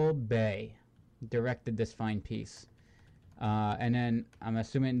 Michael Bay directed this fine piece. And then I'm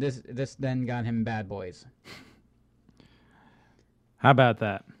assuming this then got him Bad Boys. How about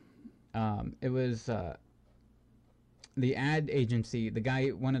that? It was the ad agency, the guy,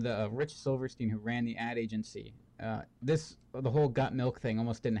 one of the Rich Silverstein who ran the ad agency. The whole Got Milk thing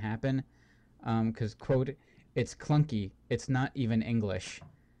almost didn't happen because, quote, it's clunky. It's not even English.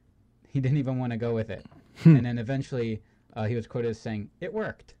 He didn't even want to go with it. And then eventually he was quoted as saying, it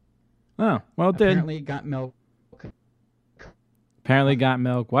worked. Oh, well, it Apparently did. Got Milk. Apparently Got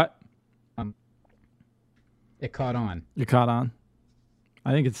Milk. What? It caught on. You caught on?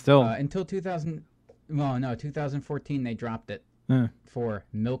 I think it's still... Until 2014 they dropped it for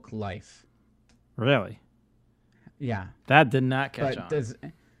Milk Life. Really? Yeah. That did not catch on.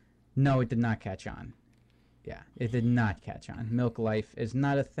 No, it did not catch on. Yeah, it did not catch on. Milk Life is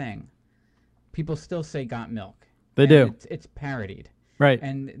not a thing. People still say Got Milk. They do. It's parodied. Right.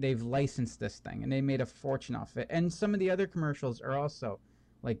 And they've licensed this thing, and they made a fortune off it. And some of the other commercials are also,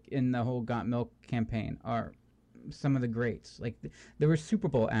 like in the whole Got Milk campaign, are some of the greats. Like there were Super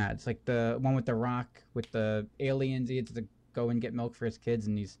Bowl ads, like the one with The Rock, with the aliens. He had to go and get milk for his kids,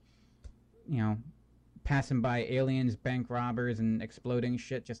 and he's, passing by aliens, bank robbers, and exploding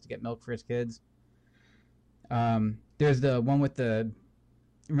shit just to get milk for his kids. There's the one with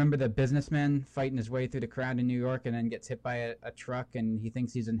remember the businessman fighting his way through the crowd in New York and then gets hit by a truck and he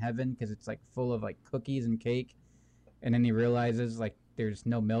thinks he's in heaven because it's like full of like cookies and cake, and then he realizes like there's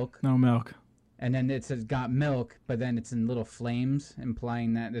no milk. No milk. And then it says Got Milk, but then it's in little flames,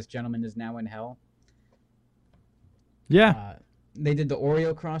 implying that this gentleman is now in hell. Yeah. They did the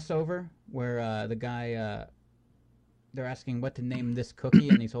Oreo crossover where the guy, they're asking what to name this cookie,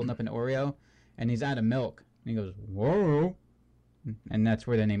 and he's holding up an Oreo, and he's out of milk. And he goes, whoa. And that's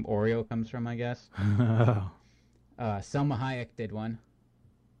where the name Oreo comes from, I guess. Selma Hayek did one.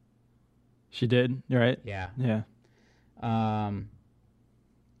 She did? You're right? Yeah. Yeah.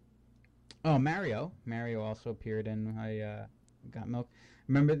 Mario. Mario also appeared in Got Milk.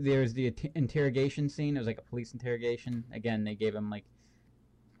 Remember there's the interrogation scene? It was like a police interrogation. Again, they gave him like...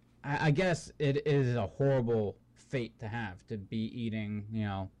 I guess it is a horrible fate to have, to be eating,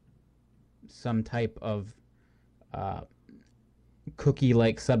 some type of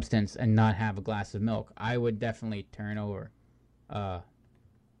cookie-like substance and not have a glass of milk. I would definitely turn over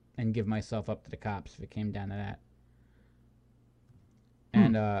and give myself up to the cops if it came down to that.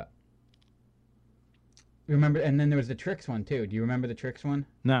 And remember, and then there was the Tricks one too. Do you remember the Tricks one?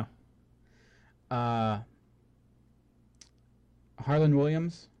 No. Harlan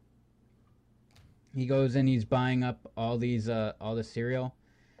Williams. He goes and he's buying up all these all the cereal,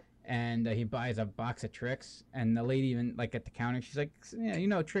 and he buys a box of Tricks, and the lady even like at the counter, she's like,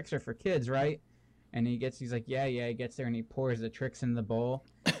 yeah, Tricks are for kids, right? And he's like, yeah. He gets there and he pours the Tricks in the bowl,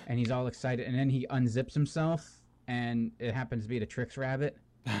 and he's all excited, and then he unzips himself, and it happens to be the Tricks rabbit.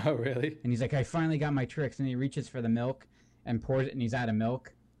 Oh, really? And he's like, I finally got my Tricks, and he reaches for the milk and pours it, and he's out of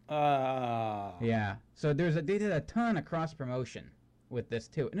milk. Yeah. So they did a ton of cross promotion with this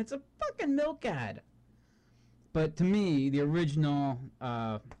too, and it's a fucking milk ad. But to me, the original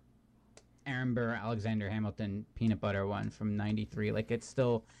Aaron Burr, Alexander Hamilton peanut butter one from '93, like it's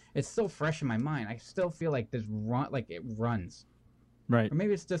still fresh in my mind. I still feel like it runs. Right. Or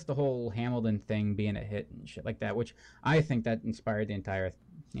maybe it's just the whole Hamilton thing being a hit and shit like that, which I think that inspired the entire,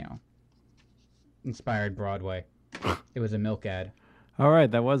 inspired Broadway. It was a milk ad. All right,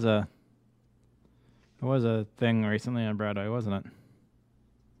 that was a thing recently on Broadway, wasn't it?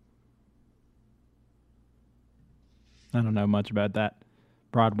 I don't know much about that.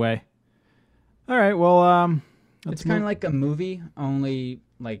 Broadway. All right, well, it's kind of like a movie, only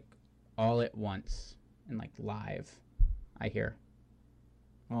like all at once and like live, I hear.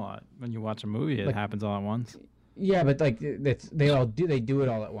 Well, when you watch a movie, it happens all at once. Yeah, but like they do it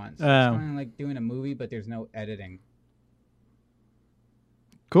all at once. It's kind of like doing a movie, but there's no editing.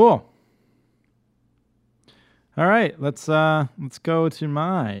 Cool. All right, let's go to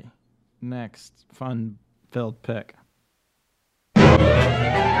my next fun-filled pick.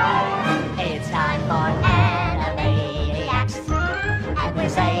 It's time for Animaniacs, and we're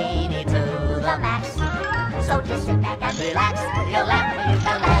zany to the max. So just sit back and relax, you'll laugh when you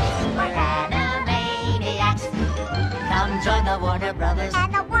can laugh. We're Animaniacs. Come join the Warner Brothers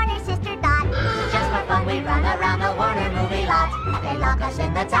and the Warner Sister Dot. Just for fun we run around the Warner movie lot. They lock us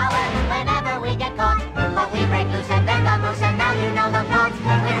in the tower whenever we get caught, but we break loose and bend the moose, and now you know the plot.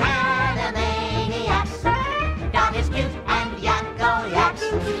 We're Animaniacs. Dot is cute and Yakko yaks.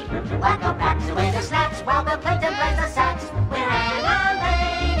 Wacko packs away the snacks while the Clayton plays the sax. We're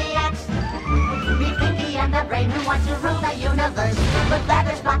Animaniacs. Meet Pinky and the brain who wants to rule the universe. Put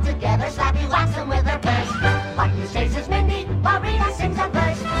Blathers back together, Slappy whacks them with her purse. Button chases Mindy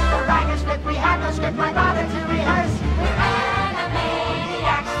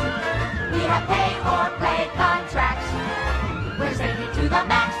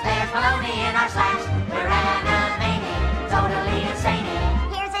baloney in our slacks. We're animated, totally insane.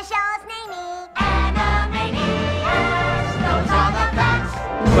 Here's a show's naming. Animaniacs, those are the facts.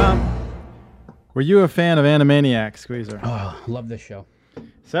 Were you a fan of Animaniacs, Squeezer? Oh, love this show.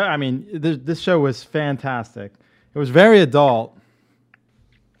 So, I mean, this show was fantastic. It was very adult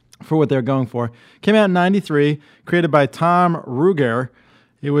for what they're going for. Came out in 93, created by Tom Ruegger.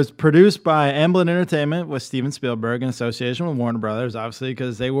 It was produced by Amblin Entertainment with Steven Spielberg in association with Warner Brothers, obviously,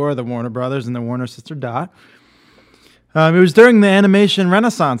 because they were the Warner Brothers and the Warner sister Dot. It was during the animation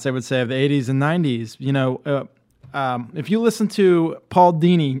renaissance, I would say, of the 80s and 90s. You know, if you listen to Paul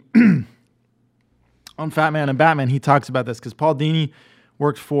Dini on Fat Man and Batman, he talks about this because Paul Dini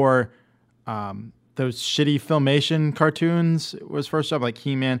worked for those shitty Filmation cartoons. It was first job, like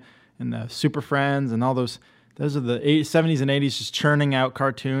He-Man and the Super Friends and all those. Those are the 70s and 80s, just churning out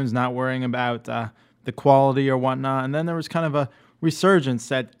cartoons, not worrying about the quality or whatnot. And then there was kind of a resurgence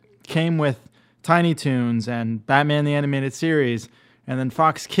that came with Tiny Toons and Batman the Animated Series, and then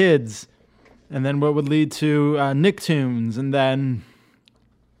Fox Kids, and then what would lead to Nicktoons, and then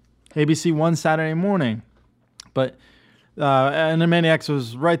ABC One Saturday Morning. But Animaniacs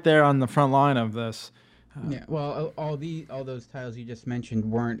was right there on the front line of this. Yeah, well, all those titles you just mentioned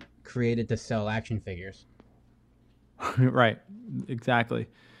weren't created to sell action figures. Right, exactly.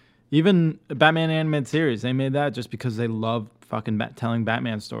 Even Batman Animated Series, they made that just because they loved fucking telling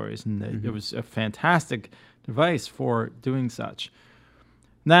Batman stories, and it was a fantastic device for doing such.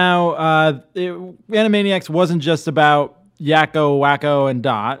 Now, Animaniacs wasn't just about Yakko, Wacko, and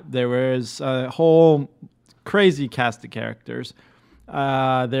Dot. There was a whole crazy cast of characters.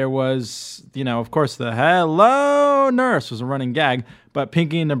 There was, of course, the Hello Nurse was a running gag, but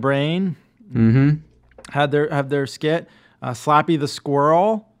Pinky and the Brain had their skit. Slappy the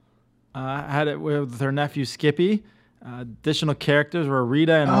Squirrel had it with her nephew Skippy. Additional characters were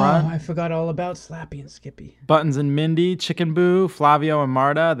Rita and Run. I forgot all about Slappy and Skippy. Buttons and Mindy, Chicken Boo, Flavio and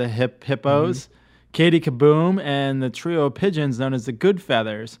Marta, the Hippos, Katie Kaboom, and the trio of pigeons known as the Good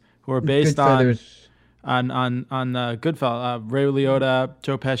Feathers, who were based on Goodfellas, Ray Liotta,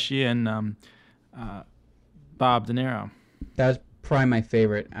 Joe Pesci, and Bob De Niro. That was probably my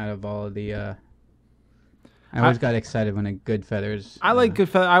favorite out of all of the. I always got excited when a Good Feathers. I like Good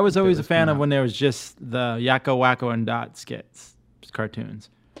Feathers. I was always a fan of when there was just the Yakko, Wacko, and Dot skits, cartoons.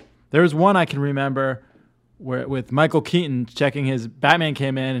 There was one I can remember where with Michael Keaton checking his Batman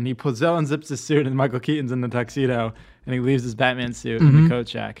came in and he unzips his suit and Michael Keaton's in the tuxedo and he leaves his Batman suit in the coat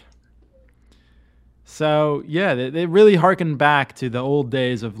shack. So yeah, they really harken back to the old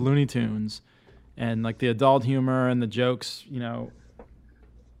days of Looney Tunes and like the adult humor and the jokes,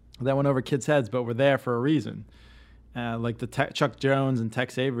 that went over kids' heads, but were there for a reason. Like the Chuck Jones and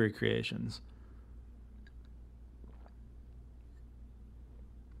Tex Avery creations.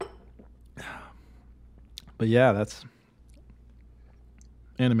 But yeah, that's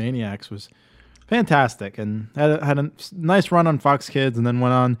Animaniacs was fantastic and had a nice run on Fox Kids and then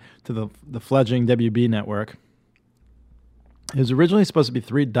went on to the fledgling WB network. It was originally supposed to be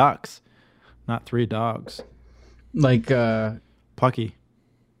 3 ducks, not 3 dogs. Like Plucky.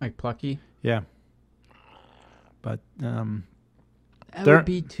 Like Plucky? Yeah. But that would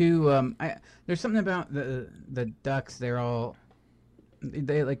be too. There's something about the ducks. They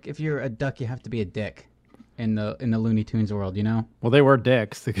like if you're a duck, you have to be a dick in the Looney Tunes world, Well, they were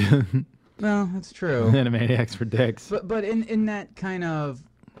dicks. Well, that's true. Animaniacs were dicks. But in that kind of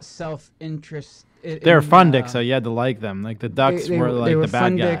self-interest. They were fun dicks, so you had to like them. Like the ducks were like the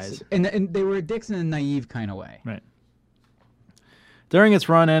bad guys. Dicks, and they were dicks in a naive kind of way. Right. During its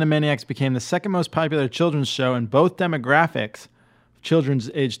run, Animaniacs became the second most popular children's show in both demographics, children's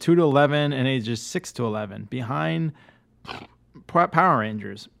age 2 to 11 and ages 6 to 11, behind Power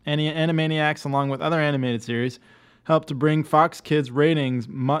Rangers. Animaniacs, along with other animated series, helped to bring Fox Kids ratings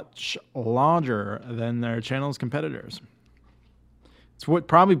much larger than their channel's competitors. It's what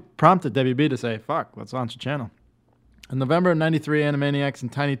probably prompted WB to say, fuck, let's launch a channel. In November of 93, Animaniacs and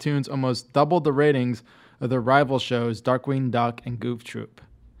Tiny Toons almost doubled the ratings of their rival shows Darkwing Duck and Goof Troop.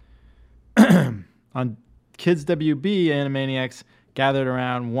 On Kids WB, Animaniacs gathered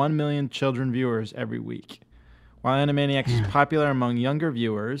around 1 million children viewers every week. While Animaniacs was popular among younger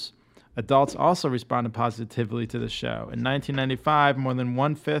viewers, adults also responded positively to the show. In 1995, more than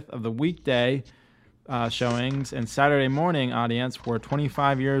 1/5 of the weekday showings and Saturday morning audience were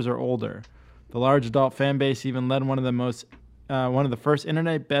 25 years or older. The large adult fan base even led one of the first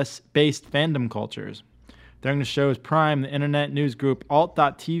internet-based fandom cultures. During the show's prime, the internet news group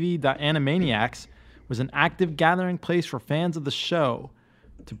alt.tv.animaniacs was an active gathering place for fans of the show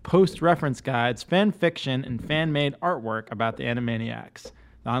to post reference guides, fan fiction, and fan-made artwork about the Animaniacs.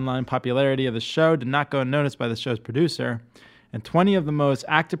 The online popularity of the show did not go unnoticed by the show's producer, and 20 of the most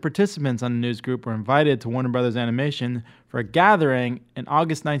active participants on the news group were invited to Warner Brothers Animation for a gathering in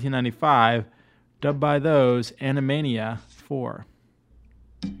August 1995, dubbed by those Animania 4.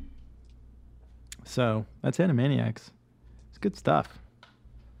 So that's Animaniacs. It's good stuff.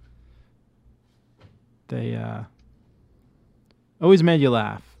 They always made you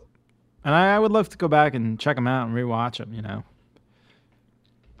laugh. And I would love to go back and check them out and rewatch them, you know.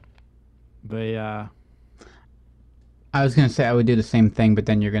 I was going to say I would do the same thing, but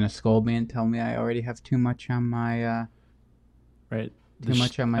then you're going to scold me and tell me I already have too much on my right. Too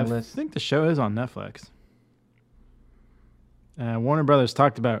much on my list. I think the show is on Netflix. Warner Brothers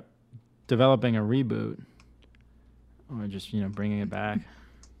talked about developing a reboot or just, bringing it back.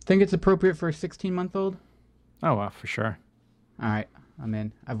 Think it's appropriate for a 16-month-old? Oh, well, for sure. All right, I'm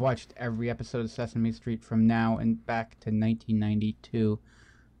in. I've watched every episode of Sesame Street from now and back to 1992.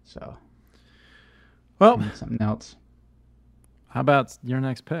 So, well, something else. How about your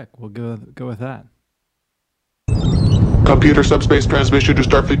next pick? We'll go with that. Computer subspace transmission to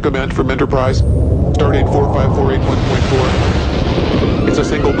Starfleet Command from Enterprise. Stardate 45481.4. It's a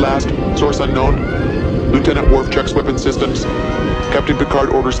single blast. Source unknown. Lieutenant Worf checks weapon systems. Captain Picard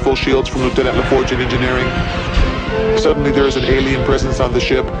orders full shields from Lieutenant LaForge in engineering. Suddenly there is an alien presence on the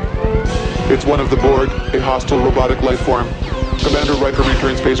ship. It's one of the Borg, a hostile robotic life form. Commander Riker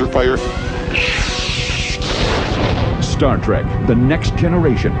returns phaser fire. Star Trek, The Next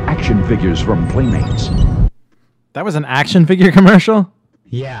Generation action figures from Playmates. That was an action figure commercial?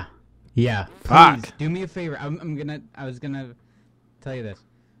 Yeah. Fuck. Please, do me a favor. I was gonna tell you this.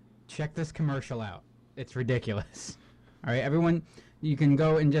 Check this commercial out. It's ridiculous. All right, everyone, you can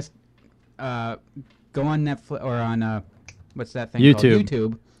go and just go on Netflix or on what's that thing called?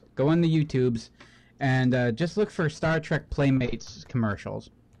 YouTube. Go on the YouTubes and just look for Star Trek Playmates commercials.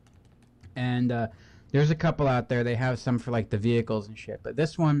 And there's a couple out there. They have some for like the vehicles and shit, but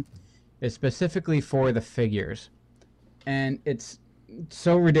this one is specifically for the figures. And it's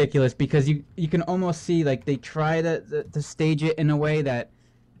so ridiculous because you can almost see like they try to stage it in a way that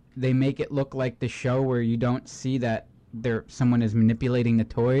they make it look like the show where you don't see that someone is manipulating the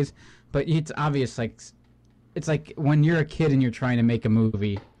toys, but it's obvious. Like it's like when you're a kid and you're trying to make a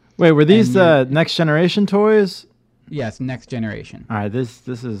movie. Wait, were these the Next Generation toys? Yes, Next Generation. All right, this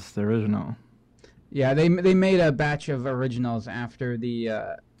is the original. Yeah, they made a batch of originals after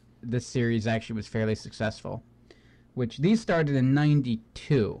this series actually was fairly successful, which these started in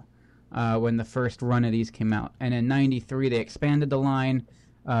 '92 when the first run of these came out, and in '93 they expanded the line,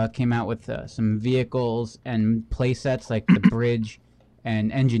 came out with some vehicles and play sets like the bridge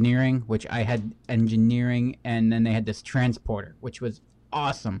and engineering, which I had engineering, and then they had this transporter, which was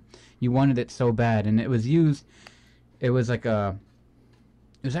awesome. You wanted it so bad, and it was used. It was like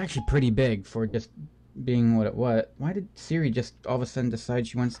it was actually pretty big for just being what it was. Why did Siri just all of a sudden decide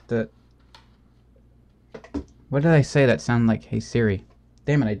she wants to... What did I say that sounded like, hey Siri?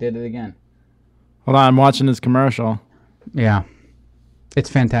 Damn it, I did it again. Hold on, I'm watching this commercial. Yeah. It's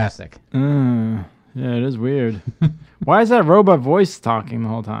fantastic. Yeah, it is weird. Why is that robot voice talking the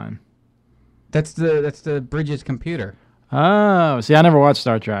whole time? That's the Bridges computer. Oh, see, I never watched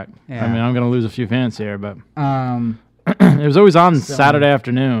Star Trek. Yeah. I mean, I'm going to lose a few fans here, but... it was always on Saturday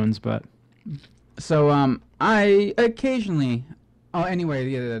afternoons, but... So, I occasionally... Oh,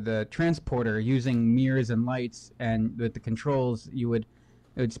 anyway, the transporter using mirrors and lights, and with the controls, it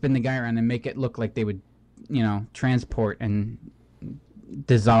would spin the guy around and make it look like they would, transport and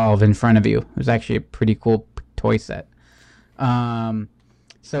dissolve in front of you. It was actually a pretty cool toy set.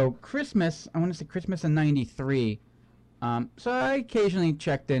 So Christmas, I want to say Christmas in '93. So I occasionally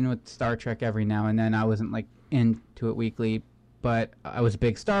checked in with Star Trek every now and then. I wasn't like into it weekly, but I was a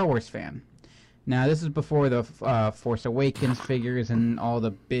big Star Wars fan. Now, this is before the Force Awakens figures and all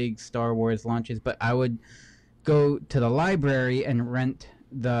the big Star Wars launches, but I would go to the library and rent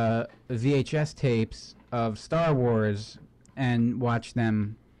the VHS tapes of Star Wars and watch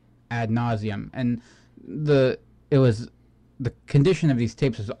them ad nauseum. And the condition of these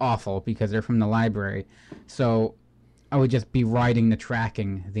tapes was awful because they're from the library. So I would just be riding the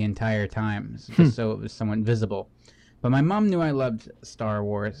tracking the entire time just so it was somewhat visible. But my mom knew I loved Star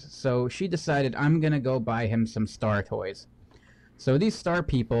Wars, so she decided I'm going to go buy him some Star toys. So these Star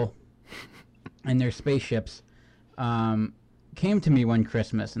people and their spaceships came to me one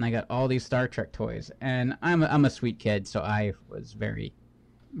Christmas, and I got all these Star Trek toys. And I'm a sweet kid, so I was very,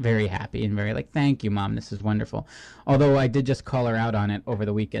 very happy and very like, thank you, Mom, this is wonderful. Although I did just call her out on it over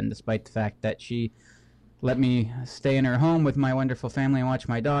the weekend, despite the fact that she let me stay in her home with my wonderful family and watch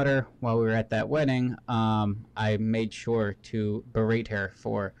my daughter while we were at that wedding, I made sure to berate her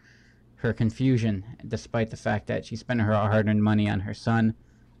for her confusion, despite the fact that she spent her hard-earned money on her son.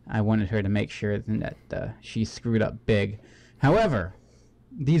 I wanted her to make sure that she screwed up big. However,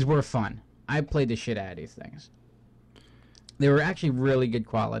 these were fun. I played the shit out of these things. They were actually really good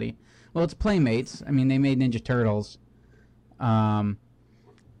quality. Well, it's Playmates. I mean, they made Ninja Turtles.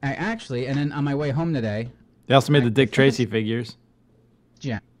 I actually, and then on my way home today... They also made the Dick Tracy figures.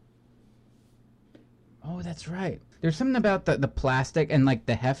 Yeah. Oh, that's right. There's something about the plastic and, like,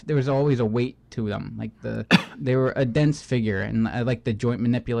 the heft. There was always a weight to them. Like, they were a dense figure, and I like the joint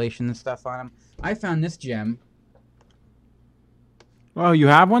manipulation and stuff on them. I found this gem. Oh, you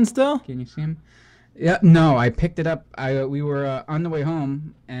have one still? Can you see him? Yeah, no, I picked it up. We were on the way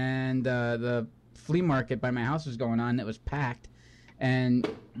home, and the flea market by my house was going on. It was packed. And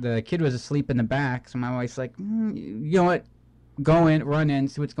the kid was asleep in the back, so my wife's like, you know what, go in, run in,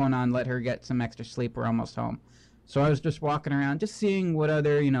 see what's going on, let her get some extra sleep, we're almost home. So I was just walking around, just seeing what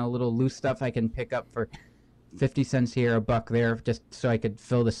other, little loose stuff I can pick up for 50 cents here, $1 there, just so I could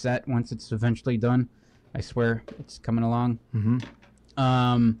fill the set once it's eventually done. I swear, it's coming along.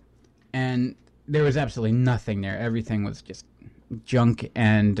 Mm-hmm. And there was absolutely nothing there. Everything was just junk,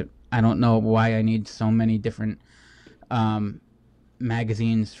 and I don't know why I need so many different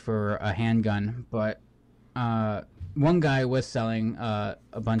magazines for a handgun, but one guy was selling a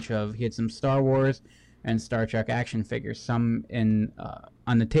bunch of, he had some Star Wars and Star Trek action figures, some in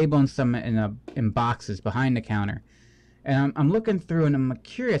on the table and some in boxes behind the counter. And I'm looking through and I'm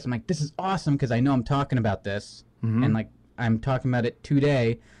curious. I'm like, this is awesome because I know I'm talking about this, and like I'm talking about it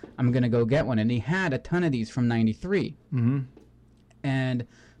today. I'm gonna go get one, and he had a ton of these from '93. And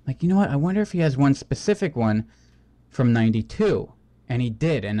like, you know what? I wonder if he has one specific one from '92. And he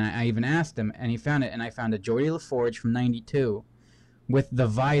did, and I even asked him, and he found it, and I found a Geordie LaForge from '92 with the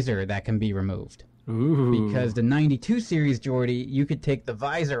visor that can be removed. Ooh. Because the '92 series Geordie, you could take the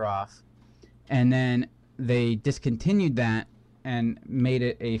visor off, and then they discontinued that and made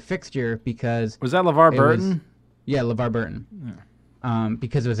it a fixture because... Was that LeVar Burton? Yeah, LeVar Burton. Yeah.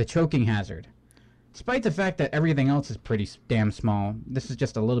 Because it was a choking hazard. Despite the fact that everything else is pretty damn small, this is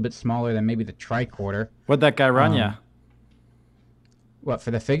just a little bit smaller than maybe the tricorder. What'd that guy run ya? What,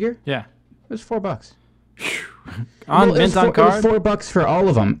 for the figure? Yeah. It was $4. Mint on card? It was $4 for all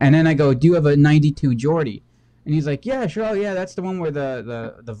of them. And then I go, do you have a '92 Geordie? And he's like, yeah, sure. Oh, yeah, that's the one where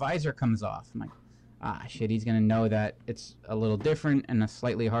the visor comes off. I'm like, ah, shit, he's going to know that it's a little different and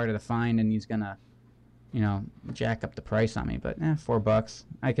slightly harder to find, and he's going to, jack up the price on me. But, $4.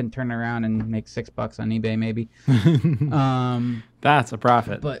 I can turn around and make $6 on eBay, maybe. That's a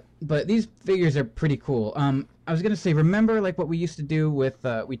profit. But these figures are pretty cool. I was going to say, remember like what we used to do with,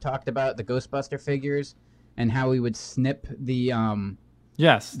 we talked about the Ghostbuster figures and how we would snip the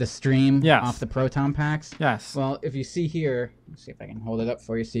the stream off the proton packs? Yes. Well, if you see here, let's see if I can hold it up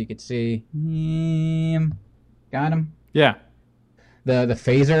for you so you could see. Got him? Yeah. The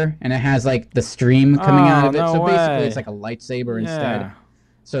phaser, and it has like the stream coming out of it. No so way. basically it's like a lightsaber instead.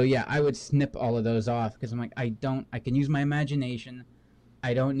 So yeah, I would snip all of those off because I'm like, I can use my imagination.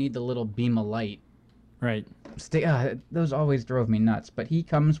 I don't need the little beam of light. Right. Those always drove me nuts. But he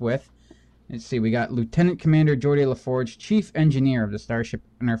comes with, let's see, we got Lieutenant Commander Geordie LaForge, Chief Engineer of the Starship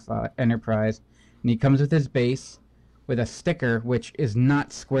Enterprise. And he comes with his base with a sticker, which is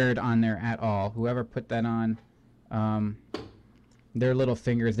not squared on there at all. Whoever put that on, their little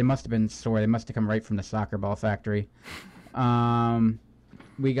fingers, they must have been sore. They must have come right from the soccer ball factory.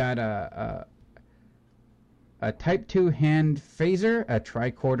 We got a Type 2 hand phaser, a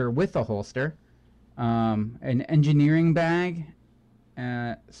tricorder with a holster, an engineering bag,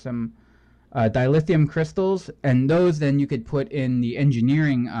 some dilithium crystals, and those then you could put in the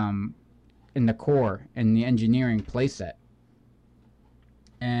engineering, in the core, in the engineering playset.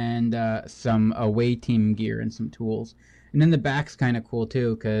 And some away team gear and some tools. And then the back's kind of cool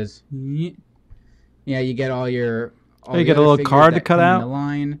too, because yeah, you get all your... you get a little card to cut out? The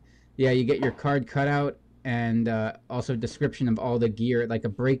line. Yeah, you get your card cut out, and also a description of all the gear, like a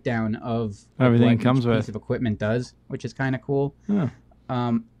breakdown of everything what comes each with piece of equipment does, which is kind of cool. Huh.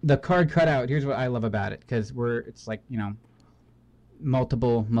 The card cutout, here's what I love about it, because it's like,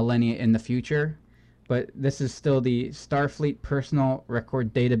 multiple millennia in the future, but this is still the Starfleet Personal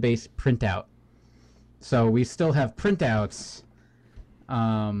Record Database printout. So we still have printouts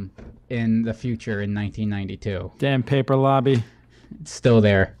in the future in 1992. Damn paper lobby. It's still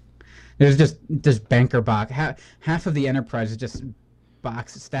there. There's just banker box. Half of the Enterprise is just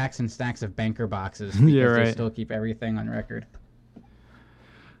stacks and stacks of banker boxes because You're right. they still keep everything on record.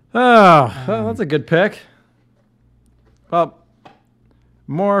 Oh, well, that's a good pick. Well,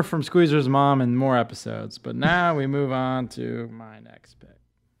 more from Squeezer's mom and more episodes. But now we move on to my next pick.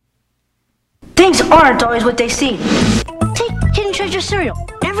 Things aren't always what they seem. Take Hidden Treasure cereal.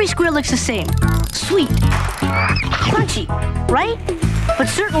 Every square looks the same. Sweet. Crunchy, right? But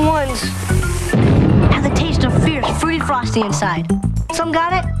certain ones have the taste of fierce, fruity frosty inside. Some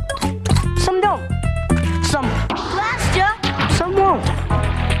got it, some don't. Some blast ya, some won't.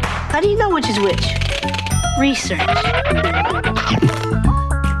 How do you know which is which? Research.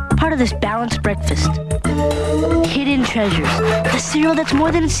 Part of this balanced breakfast. Hidden Treasures. The cereal that's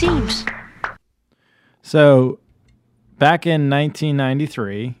more than it seems. So, back in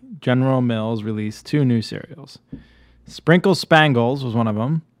 1993, General Mills released 2 new cereals. Sprinkle Spangles was one of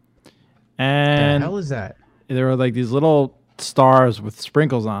them. And the hell is that? There were like these little stars with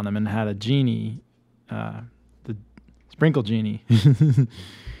sprinkles on them and had a genie, the sprinkle genie. They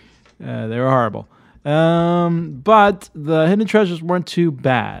were horrible. But the Hidden Treasures weren't too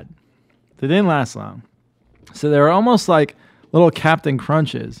bad. They didn't last long. So they were almost like little Captain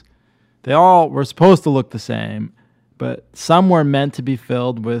Crunches. They all were supposed to look the same, but some were meant to be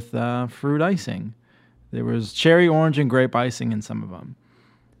filled with fruit icing. There was cherry, orange, and grape icing in some of them.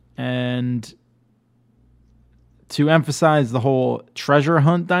 And to emphasize the whole treasure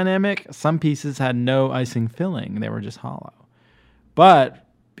hunt dynamic, some pieces had no icing filling. They were just hollow. But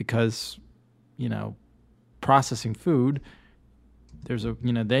because, processing food, there's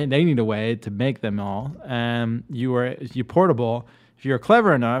they need a way to make them all. And you're portable. If you're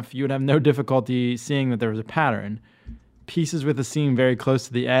clever enough, you would have no difficulty seeing that there was a pattern. Pieces with a seam very close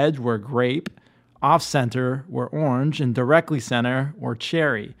to the edge were grape, off-center were orange, and directly center were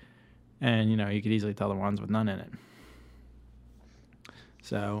cherry. And, you could easily tell the ones with none in it.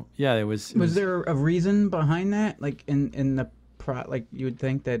 So, yeah, it was... Was there a reason behind that? Like, in the... you would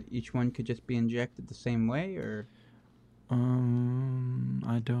think that each one could just be injected the same way, or...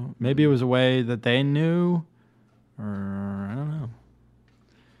 I don't... Maybe it was a way that they knew, or I don't know.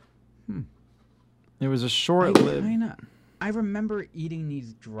 It was a short-lived... I remember eating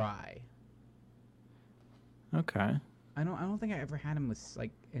these dry. Okay. I don't think I ever had them with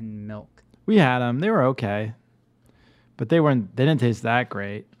in milk. We had them. They were okay, but they didn't taste that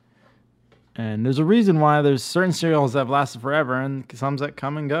great. And there's a reason why there's certain cereals that have lasted forever and some that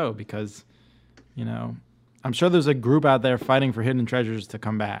come and go because, I'm sure there's a group out there fighting for Hidden Treasures to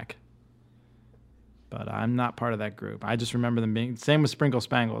come back. But I'm not part of that group. I just remember them being same with Sprinkle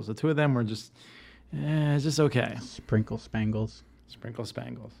Spangles. The two of them were just okay. Sprinkle Spangles. Sprinkle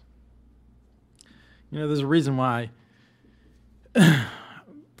Spangles. There's a reason why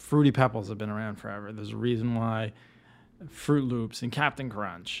Fruity Pebbles have been around forever. There's a reason why Fruit Loops and Captain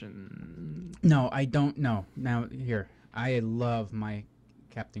Crunch and... No, I don't know. Now, here, I love my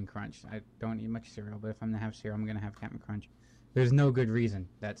Captain Crunch. I don't eat much cereal, but if I'm going to have cereal, I'm going to have Captain Crunch. There's no good reason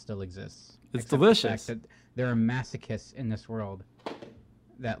that still exists. It's delicious. The fact that there are masochists in this world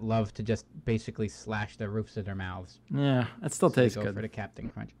that love to just basically slash the roofs of their mouths. Yeah, it still tastes go good. For the Captain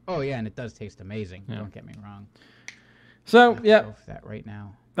Crunch. Oh yeah, and it does taste amazing. Yeah. Don't get me wrong. So yeah, go for that right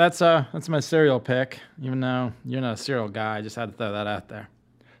now. That's my cereal pick. Even though you're not a cereal guy, I just had to throw that out there.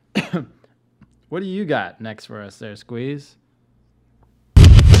 What do you got next for us there, Squeeze?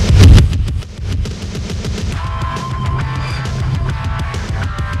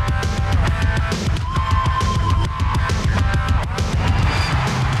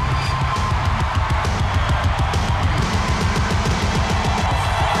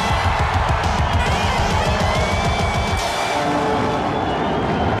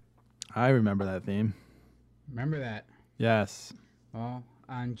 I remember that theme. Remember that? Yes. Well,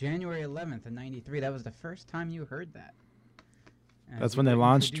 on January 11th of '93, that was the first time you heard that. That's when they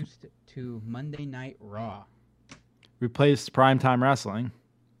launched. Introduced to Monday Night Raw. Replaced primetime wrestling.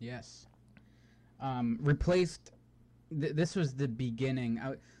 Yes. Replaced. This was the beginning.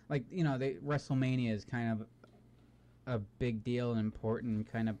 WrestleMania is kind of a big deal and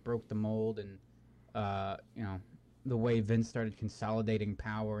important. Kind of broke the mold, and the way Vince started consolidating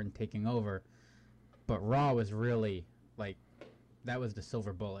power and taking over. But Raw was really, that was the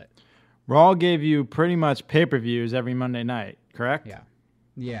silver bullet. Raw gave you pretty much pay-per-views every Monday night, correct? Yeah.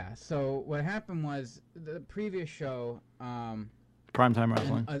 Yeah, so what happened was the previous show... Primetime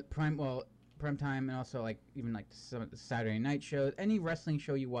wrestling. Primetime and also, even some of the Saturday night shows. Any wrestling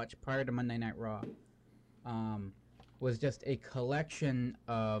show you watch prior to Monday Night Raw was just a collection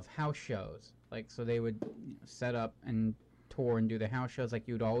of house shows. So they would set up and tour and do the house shows like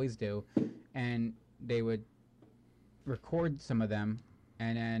you would always do, and they would record some of them,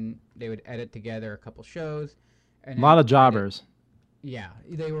 and then they would edit together a couple shows. And a lot of jobbers. Yeah,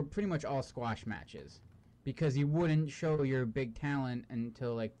 they were pretty much all squash matches. because you wouldn't show your big talent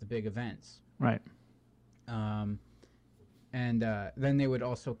until like the big events. Right. And then they would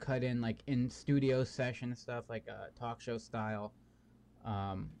also cut in like in studio session stuff, like talk show style,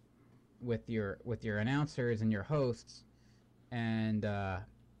 with your announcers and your hosts, and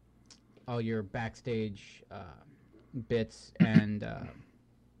all your backstage bits and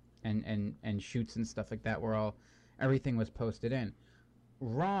shoots and stuff like that, where everything was posted in.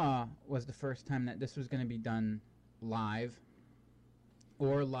 Raw was the first time that this was going to be done live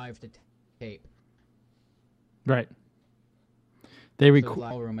or live to tape. Right. They So record.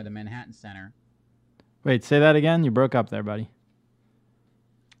 live room at the Manhattan Center. Wait, say that again. You broke up there, buddy.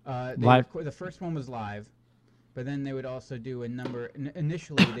 Live. The first one was live, but then they would also do a number.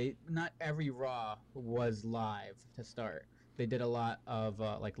 Initially, not every Raw was live to start. They did a lot of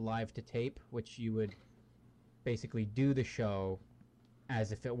like live to tape, which you would basically do the show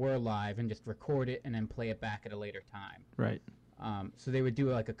as if it were live and just record it and then play it back at a later time. Right. So they would do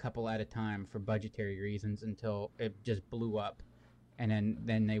like a couple at a time for budgetary reasons until it just blew up, and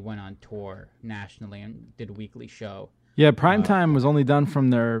then they went on tour nationally and did a weekly show. Yeah, primetime was only done from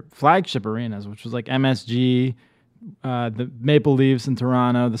their flagship arenas, which was like MSG, the Maple Leafs in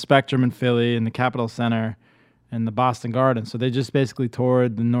Toronto, the Spectrum in Philly, and the Capitol Center, and the Boston Garden. So they just basically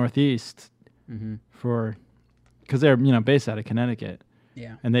toured the Northeast because they're based out of Connecticut.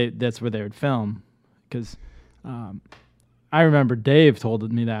 Yeah, and that's where they would film. Because I remember Dave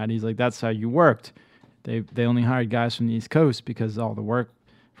told me that he's like, that's how you worked. They only hired guys from the East Coast because all the work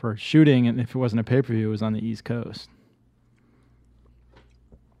for shooting, and if it wasn't a pay-per-view, it was on the East Coast.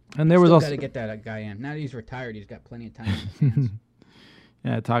 And there was also got to get that guy in. Now that he's retired, he's got plenty of time. In his hands.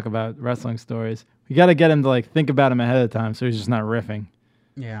 Yeah, talk about wrestling stories. We got to get him to like think about him ahead of time, so he's just not riffing.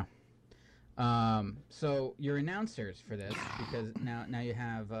 Yeah. So your announcers for this, because now you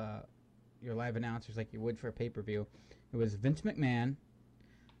have your live announcers like you would for a pay-per-view. It was Vince McMahon,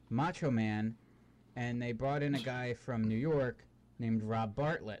 Macho Man, and they brought in a guy from New York named Rob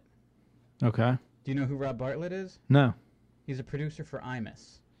Bartlett. Okay. Do you know who Rob Bartlett is? No. He's a producer for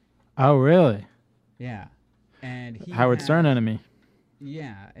Imus. Oh, really? Yeah. And he Howard Stern enemy.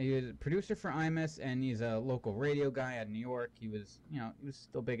 Yeah, he was a producer for Imus, and he's a local radio guy out of New York. He was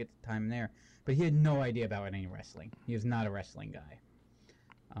still big at the time there, but he had no idea about any wrestling. He was not a wrestling guy.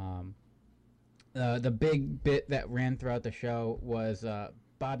 The big bit that ran throughout the show was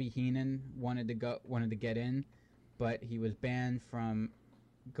Bobby Heenan wanted to get in, but he was banned from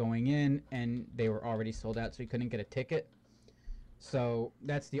going in, and they were already sold out, so he couldn't get a ticket. So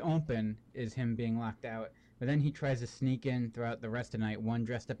that's the open, is him being locked out. But then he tries to sneak in throughout the rest of the night, one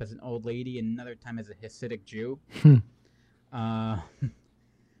dressed up as an old lady and another time as a Hasidic Jew.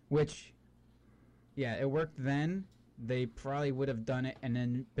 Which, yeah, it worked then. They probably would have done it and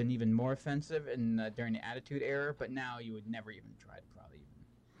then been even more offensive during the Attitude Era, but now you would never even try to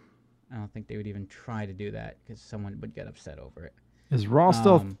I don't think they would even try to do that because someone would get upset over it. Is Raw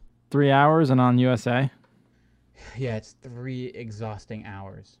still 3 hours and on USA? Yeah, it's 3 exhausting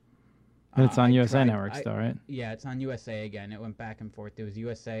hours. And it's on USA Network still, right? Yeah, it's on USA again. It went back and forth. It was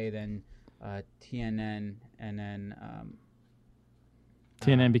USA, then TNN, and then...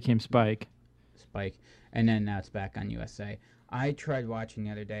 TNN became Spike. And then now it's back on USA. I tried watching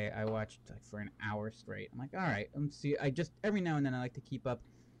the other day. I watched like for an hour straight. I'm like, all right, let's see. Every now and then I like to keep up.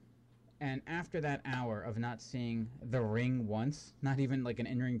 And after that hour of not seeing the ring once, not even like an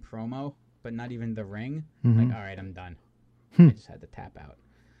in-ring promo, but not even the ring, like, all right, I'm done. I just had to tap out.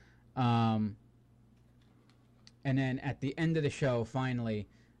 And then at the end of the show, finally,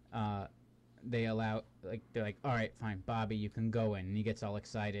 they're like, all right, fine, Bobby, you can go in. And he gets all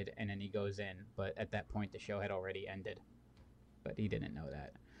excited, and then he goes in. But at that point, the show had already ended. But he didn't know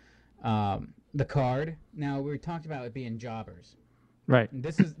that. The card. Now, we talked about it being jobbers. Right. And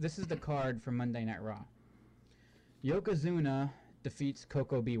this is the card for Monday Night Raw. Yokozuna defeats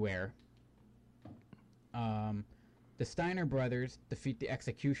Koko Beware. The Steiner brothers defeat the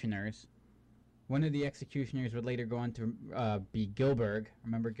Executioners. One of the Executioners would later go on to be Gilberg.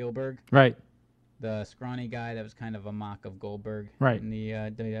 Remember Gilberg? Right. The scrawny guy that was kind of a mock of Goldberg right. in the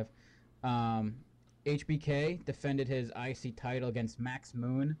WWF. HBK defended his IC title against Max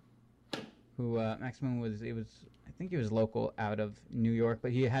Moon, who Max Moon I think he was local out of New York,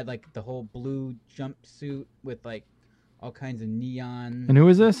 but he had like the whole blue jumpsuit with like all kinds of neon. And who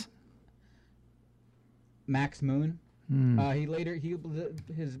is this? Max Moon. You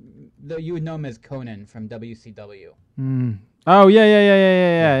would know him as Conan from WCW. Oh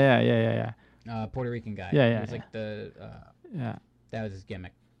yeah. Puerto Rican guy. Yeah. He was like that was his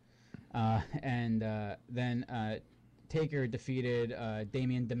gimmick. And then Taker defeated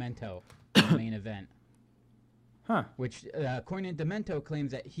Damian Demento in the main event. Huh. Which, according to Demento,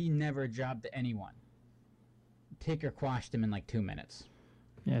 claims that he never jobbed to anyone. Taker quashed him in like 2 minutes.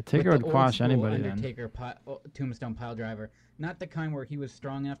 Yeah, Taker would quash anybody Undertaker tombstone pile driver. Not the kind where he was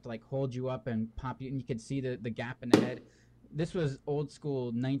strong enough to like hold you up and pop you, and you could see the gap in the head. This was old school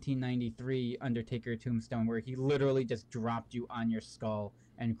 1993 Undertaker tombstone where he literally just dropped you on your skull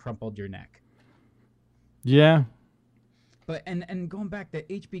and crumpled your neck. Yeah. But and going back, the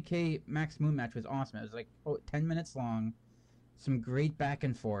HBK Max Moon match was awesome. It was like 10 minutes long, some great back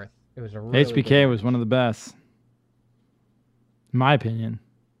and forth. It was a really HBK was one of the best, in my opinion.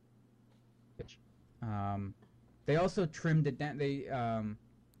 They also trimmed it down. They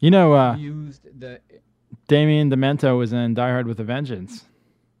used the Damien Demento was in Die Hard with a Vengeance.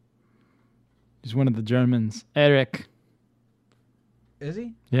 He's one of the Germans. Eric. Is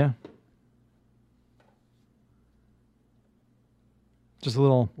he? Yeah. Just a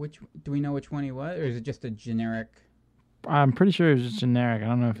little. Do we know which one he was, or is it just a generic? I'm pretty sure it was just generic. I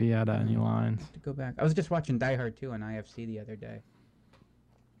don't know if he had any lines. To go back, I was just watching Die Hard 2 on IFC the other day,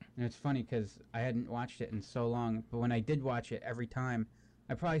 and it's funny because I hadn't watched it in so long. But when I did watch it, every time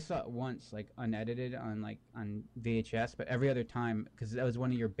I probably saw it once, like unedited on VHS, but every other time, because that was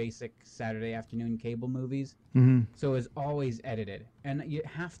one of your basic Saturday afternoon cable movies, so it was always edited, and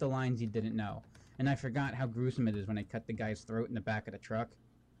half the lines you didn't know. And I forgot how gruesome it is when I cut the guy's throat in the back of the truck.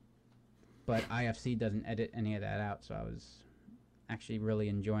 But IFC doesn't edit any of that out, so I was actually really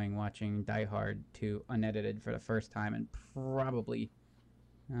enjoying watching Die Hard 2 unedited for the first time, and probably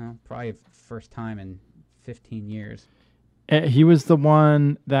first time in 15 years. He was the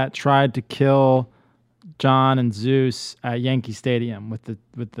one that tried to kill John and Zeus at Yankee Stadium with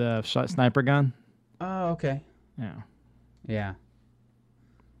the sniper gun. Oh, okay. Yeah. Yeah.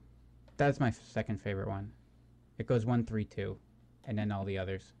 That's my second favorite one. It goes 1, 3, 2, and then all the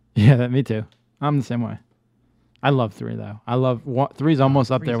others. Yeah, me too. I'm the same way. I love 3 though. I love 3's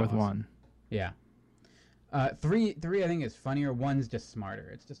almost up there with awesome. 1. Yeah. 3 I think is funnier. 1's just smarter.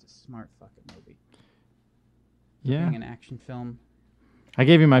 It's just a smart fucking movie. Yeah. Being an action film. I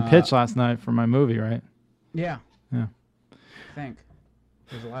gave you my pitch last night for my movie, right? Yeah. Yeah. I think.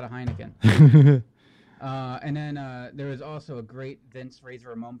 There's a lot of Heineken. And then there was also a great Vince Razor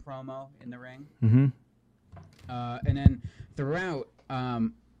Ramon promo in the ring. Mm-hmm. And then throughout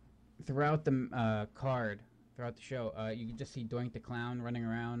the card, throughout the show, you could just see Doink the Clown running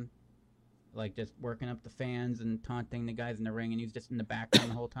around, like just working up the fans and taunting the guys in the ring, and he was just in the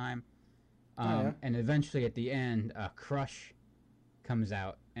background the whole time. And eventually at the end, Crush comes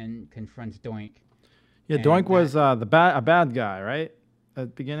out and confronts Doink. Yeah, Doink was a bad guy, right? At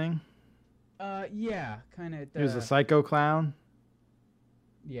the beginning? Yeah, kind of. He was a psycho clown?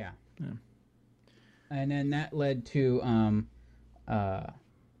 Yeah. And then that led to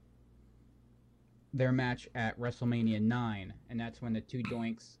their match at WrestleMania 9, and that's when the 2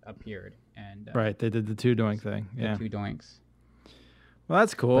 Doinks appeared. And right, they did the 2 Doink thing. Yeah. The 2 Doinks. Well,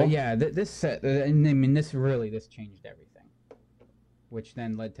 that's cool. But yeah, this set, and I mean, this changed everything, which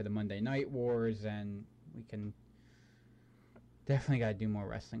then led to the Monday Night Wars, and we can definitely got to do more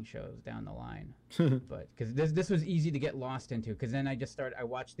wrestling shows down the line. But because this was easy to get lost into, because then I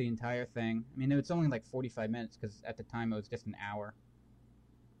watched the entire thing. I mean, it's only like 45 minutes, because at the time it was just an hour.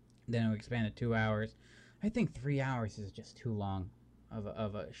 Then it expanded 2 hours. I think 3 hours is just too long of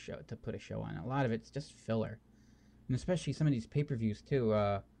a show to put a show on. A lot of it's just filler. And especially some of these pay-per-views, too.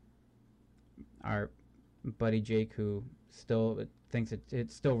 Our buddy Jake, who still thinks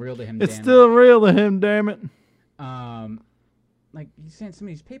it's still real to him. It's still real to him, damn it. Like, he's saying some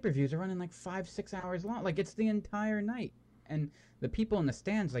of these pay-per-views are running like 5-6 hours long. Like, it's the entire night. And the people in the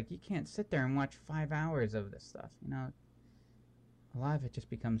stands, like, you can't sit there and watch 5 hours of this stuff, you know? A lot of it just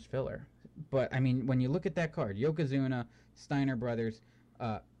becomes filler. But, I mean, when you look at that card, Yokozuna, Steiner Brothers,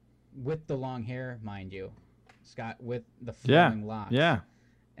 with the long hair, mind you, Scott with the flowing locks,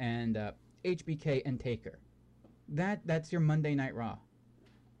 and HBK and Taker. That's your Monday Night Raw.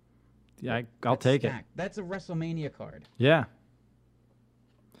 Yeah, I'll take it. That's a WrestleMania card. Yeah.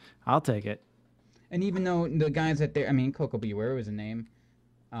 I'll take it. And even though the guys that there, I mean, Coco Beware was a name.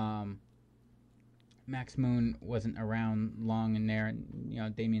 Max Moon wasn't around long in there, and you know,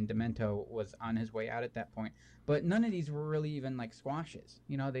 Damien Demento was on his way out at that point. But none of these were really even like squashes.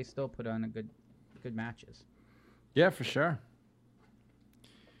 You know, they still put on good matches. Yeah, for sure.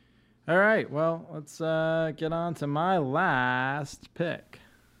 All right, well, let's get on to my last pick.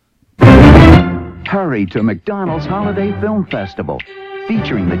 Hurry to McDonald's Holiday Film Festival,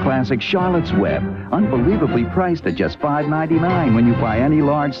 featuring the classic Charlotte's Web, unbelievably priced at just $5.99 when you buy any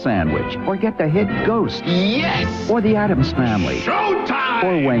large sandwich. Or get the hit Ghost. Yes! Or The Addams Family. Showtime!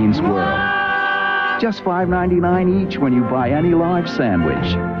 Or Wayne's World. Just $5.99 each when you buy any large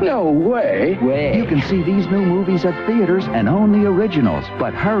sandwich. No way. You can see these new movies at theaters and own the originals.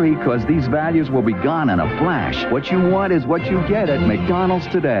 But hurry, because these values will be gone in a flash. What you want is what you get at McDonald's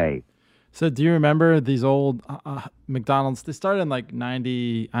today. So do you remember these old McDonald's? They started in like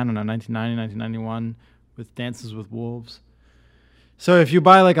 1990, 1991 with Dances with Wolves. So if you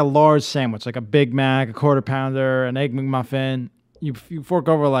buy like a large sandwich, like a Big Mac, a Quarter Pounder, an Egg McMuffin, you fork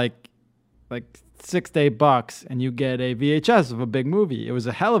over like $6 to $8 and you get a VHS of a big movie. It was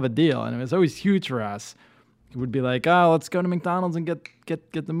a hell of a deal, and it was always huge for us. It would be like, oh, let's go to McDonald's and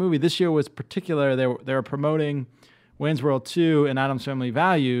get the movie. This year was particular. They were promoting Wayne's World 2 and Addams Family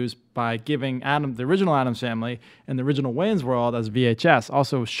Values by giving the original Addams Family and the original Wayne's World as VHS.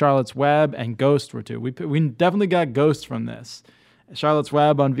 Also, Charlotte's Web and Ghost were too. We definitely got Ghost from this. Charlotte's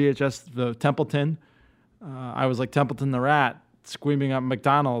Web on VHS, the Templeton. I was like Templeton the Rat, screaming up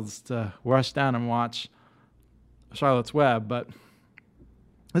McDonald's to rush down and watch Charlotte's Web. But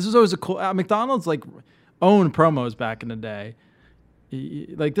this was always a cool... McDonald's like owned promos back in the day.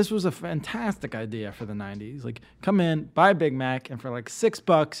 Like, this was a fantastic idea for the 90s. Like, come in, buy a Big Mac, and for like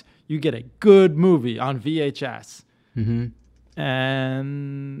 $6, you get a good movie on VHS. Mm-hmm.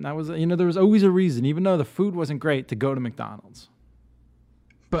 And that was, there was always a reason, even though the food wasn't great, to go to McDonald's.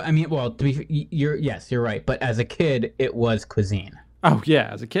 But I mean, well, you're right. But as a kid, it was cuisine. Oh yeah,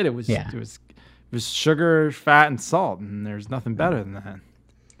 as a kid, it was sugar, fat, and salt, and there's nothing better than that.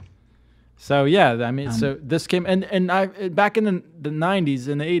 So yeah, I mean, so this came and I back in the 90s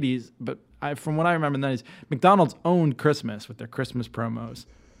and the 80s, but from what I remember in the 90s, McDonald's owned Christmas with their Christmas promos.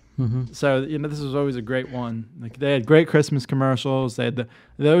 Mm-hmm. So this was always a great one. Like, they had great Christmas commercials. They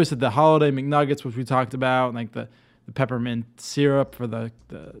always had the holiday McNuggets, which we talked about, like the peppermint syrup for the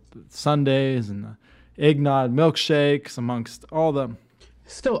sundaes and the eggnog milkshakes, amongst all them.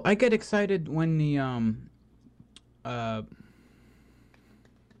 Still, I get excited when the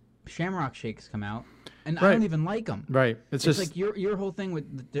Shamrock Shakes come out, and I don't even like them. Right. It's just like your whole thing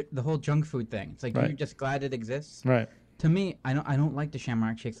with the whole junk food thing. It's like you're just glad it exists. Right. To me, I don't like the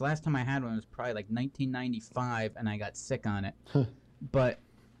Shamrock Shakes. The last time I had one was probably like 1995, and I got sick on it. But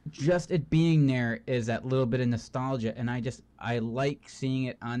just it being there is that little bit of nostalgia, and I like seeing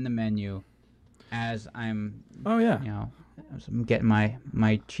it on the menu as I'm as I'm getting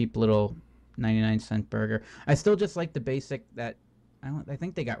my cheap little 99-cent burger. I still just like the basic that I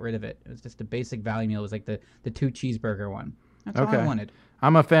think they got rid of it. It was just the basic value meal. It was like the 2 cheeseburger one. That's all I wanted.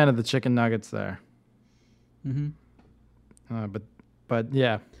 I'm a fan of the chicken nuggets there. Mm-hmm. But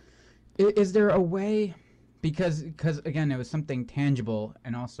yeah. Is there a way? Because again, it was something tangible,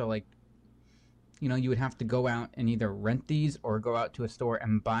 and also like, you would have to go out and either rent these or go out to a store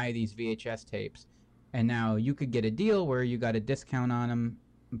and buy these VHS tapes. And now you could get a deal where you got a discount on them,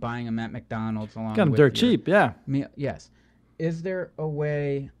 buying them at McDonald's along. Got them dirt cheap, yeah. Yes. Is there a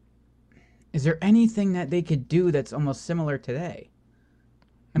way? Is there anything that they could do that's almost similar today?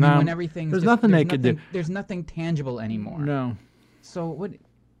 I mean, when everything's there's nothing they could do. There's nothing tangible anymore. No. So what?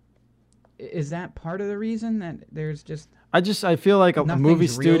 Is that part of the reason that there's just? I feel like movie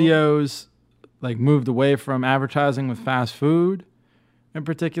studios like moved away from advertising with fast food, in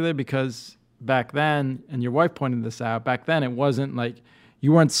particular, because back then, and your wife pointed this out, back then it wasn't like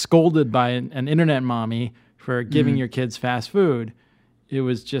you weren't scolded by an internet mommy for giving your kids fast food. It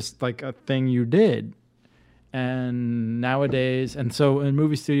was just like a thing you did. And nowadays, and so in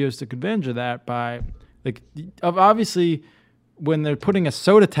movie studios took advantage of that by like obviously. When they're putting a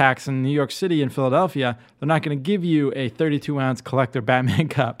soda tax in New York City and Philadelphia, they're not going to give you a 32-ounce collector Batman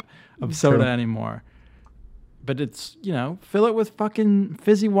cup of soda anymore. But it's, fill it with fucking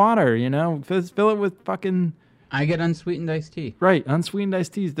fizzy water, fill it with fucking... I get unsweetened iced tea. Right, unsweetened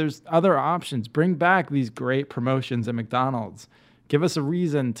iced teas. There's other options. Bring back these great promotions at McDonald's. Give us a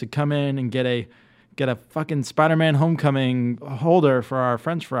reason to come in and get a fucking Spider-Man Homecoming holder for our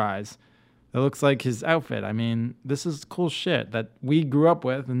French fries. It looks like his outfit. I mean, this is cool shit that we grew up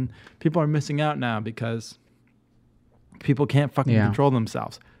with, and people are missing out now because people can't fucking control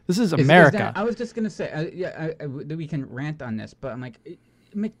themselves. This is America. I was just going to say, we can rant on this, but I'm like,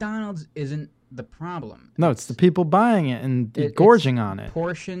 McDonald's isn't the problem. No, it's the people buying it and gorging on it.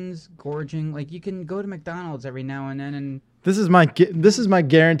 Portions, gorging. Like, you can go to McDonald's every now and then and... This is my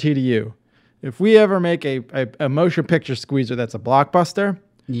guarantee to you. If we ever make a motion picture squeezer that's a blockbuster...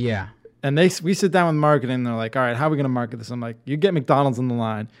 Yeah. And we sit down with marketing, and they're like, all right, how are we going to market this? I'm like, you get McDonald's on the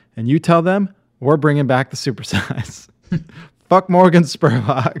line, and you tell them, we're bringing back the supersize. Fuck Morgan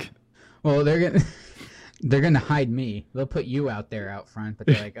Spurlock. Well, they're gonna hide me. They'll put you out there out front, but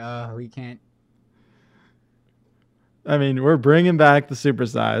they're like, oh, we can't. I mean, we're bringing back the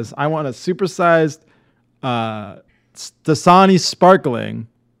supersize. I want a supersized Dasani sparkling.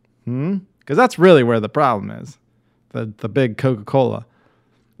 Because that's really where the problem is. The big Coca-Cola.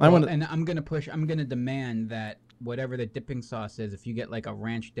 And I'm gonna demand that whatever the dipping sauce is, if you get like a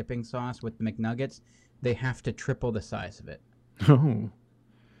ranch dipping sauce with the McNuggets, they have to triple the size of it. Oh.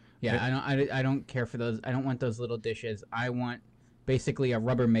 Yeah, I don't care for those. I don't want those little dishes. I want basically a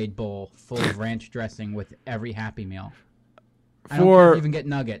Rubbermaid bowl full of ranch dressing with every Happy Meal. I don't care if you even get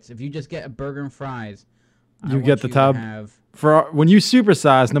nuggets. If you just get a burger and fries, you get the tub. For when you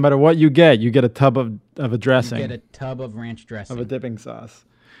supersize, no matter what you get a tub of a dressing. You get a tub of ranch dressing. Of a dipping sauce.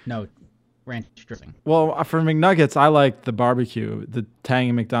 No, ranch dressing. Well, for McNuggets, I like the barbecue, the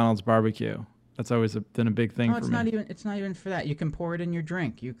tangy McDonald's barbecue. That's always been a big thing for me. It's not even for that. You can pour it in your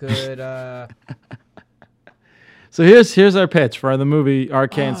drink. You could. So here's our pitch for the movie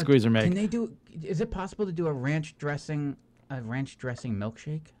Arcane Squeezer make. Can they do? Is it possible to do a ranch dressing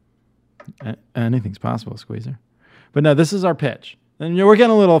milkshake? Anything's possible, Squeezer. But no, this is our pitch. And we're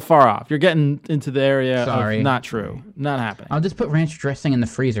getting a little far off. You're getting into the area of not true. Not happening. I'll just put ranch dressing in the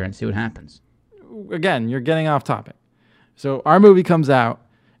freezer and see what happens. Again, you're getting off topic. So our movie comes out,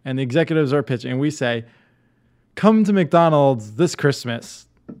 and the executives are pitching, and we say, come to McDonald's this Christmas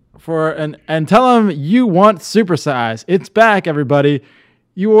and tell them you want supersize. It's back, everybody.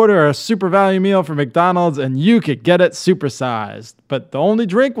 You order a super value meal from McDonald's, and you could get it supersized. But the only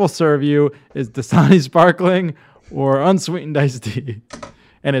drink we'll serve you is Dasani Sparkling or unsweetened iced tea.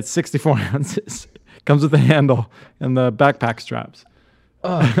 And it's 64 ounces. Comes with a handle and the backpack straps.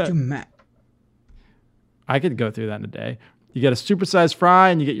 Oh, I could go through that in a day. You get a supersized fry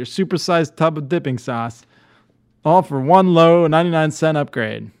and you get your supersized tub of dipping sauce. All for one low 99-cent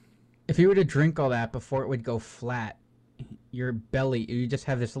upgrade. If you were to drink all that before it would go flat, your belly, you just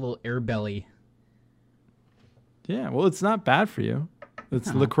have this little air belly. Yeah, well, it's not bad for you.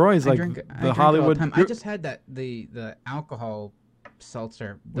 It's LaCroix is like the Hollywood. I just had the alcohol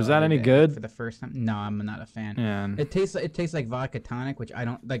seltzer. Was that any good? For the first time? No, I'm not a fan. Yeah. It tastes like vodka tonic, which I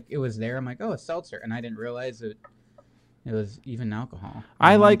don't like. It was there. I'm like, oh, a seltzer, and I didn't realize it was even alcohol.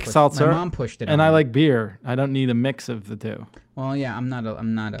 I like seltzer. My mom pushed it, and I like beer. I don't need a mix of the two. Well, yeah, I'm not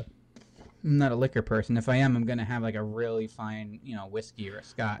a liquor person. If I am, I'm gonna have like a really fine, whiskey or a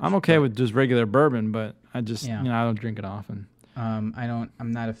scotch. I'm okay with just regular bourbon, but I just, I don't drink it often. I'm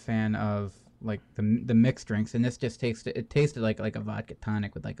not a fan of like the mixed drinks, and this just tasted like a vodka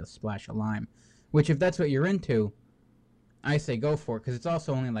tonic with like a splash of lime, which if that's what you're into, I say go for it because it's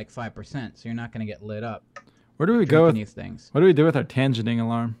also only like 5%, so you're not gonna get lit up. Where do we go with these things? What do we do with our tangenting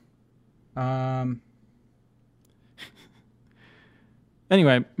alarm?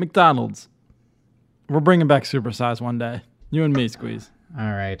 Anyway, McDonald's. We're bringing back supersize one day. You and me, Squeeze.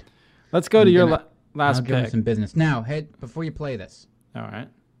 All right. Let's go to your last pick. Some business now. Before you play this. All right.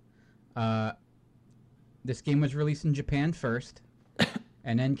 This game was released in Japan first,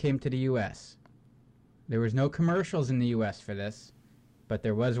 and then came to the U.S. There was no commercials in the U.S. for this, but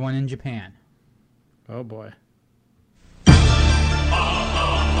there was one in Japan. Oh boy.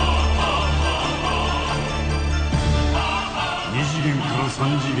 2次元から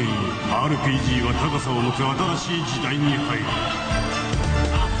3次元へ RPG は高さを持つ新しい時代に入る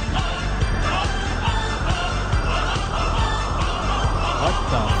What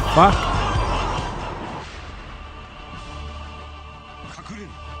the fuck? 隠れる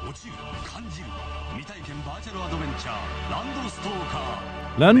落ちる感じる未体験バーチャルアドベンチャーランドストーカ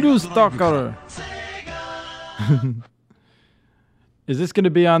ー Landu Stalker. Is this going to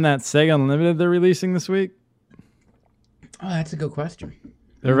be on that Sega Unlimited they're releasing this week? Oh, that's a good question.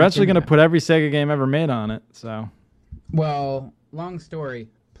 They're actually going to put every Sega game ever made on it, so. Well, long story.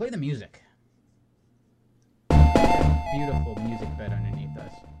 Play the music. Beautiful music bed underneath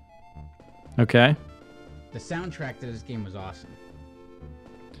us. Okay. The soundtrack to this game was awesome.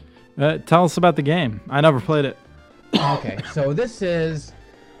 Tell us about the game. I never played it. Okay, so this is...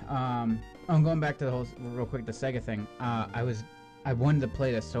 I'm going back to the whole, real quick, the Sega thing. I wanted to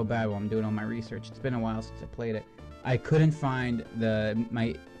play this so bad while I'm doing all my research. It's been a while since I played it. I couldn't find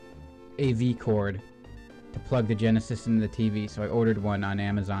my AV cord to plug the Genesis into the TV, so I ordered one on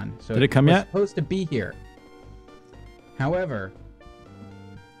Amazon. So did it come yet? It's supposed to be here. However,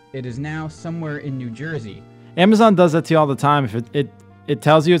 it is now somewhere in New Jersey. Amazon does that to you all the time. If it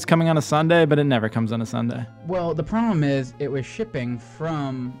tells you it's coming on a Sunday, but it never comes on a Sunday. Well, the problem is it was shipping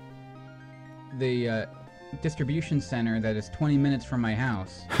from the distribution center that is 20 minutes from my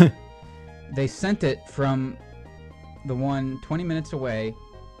house. They sent it from the one 20 minutes away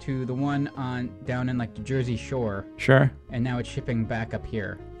to the one down in like the Jersey Shore. Sure. And now it's shipping back up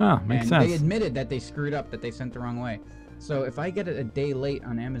here. Oh, makes sense. They admitted that they screwed up, that they sent the wrong way. So if I get it a day late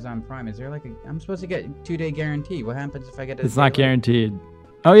on Amazon Prime, is there like I'm supposed to get a 2-day guarantee? What happens if I get it? It's not guaranteed.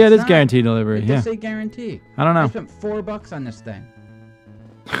 Oh yeah, it is guaranteed delivery. It does say guarantee. I don't know. I spent $4 on this thing,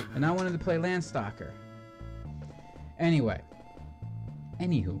 and I wanted to play Landstalker. Anyway,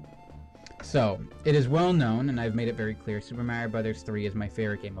 anywho, so it is well known, and I've made it very clear. Super Mario Brothers 3 is my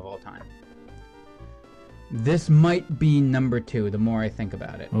favorite game of all time. This might be number 2. The more I think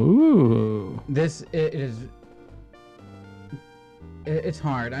about it. Ooh. It's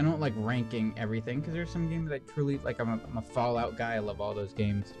hard. I don't like ranking everything because there's some games that I truly like. I'm a Fallout guy. I love all those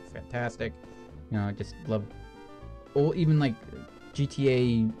games. They're fantastic. You know, I just love. Even like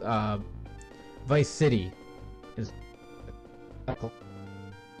GTA Vice City is.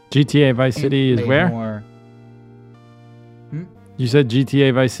 GTA Vice City is where? More... You said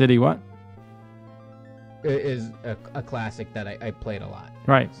GTA Vice City what? It is a classic that I played a lot.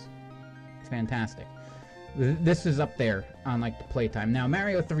 Right. It's fantastic. This is up there on like the playtime. Now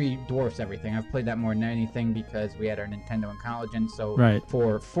Mario 3 dwarfs everything. I've played that more than anything because we had our Nintendo in college, and so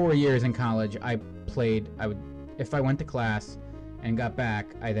for 4 years in college if I went to class and got back,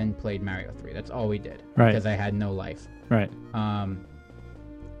 I then played Mario 3. That's all we did. Because I had no life. Right.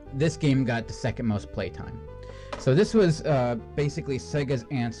 This game got the second most playtime. So this was basically Sega's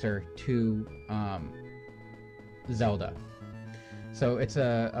answer to Zelda. So it's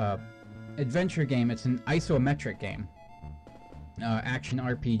a adventure game. It's an isometric game, action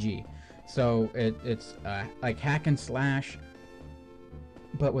RPG. So it's like hack and slash,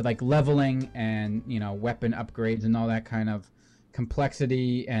 but with like leveling and weapon upgrades and all that kind of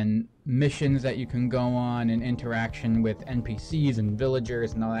complexity and missions that you can go on and interaction with NPCs and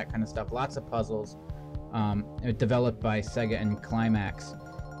villagers and all that kind of stuff. Lots of puzzles. Developed by Sega and Climax.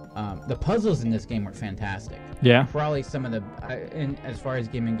 The puzzles in this game were fantastic. Yeah. Probably some of the, as far as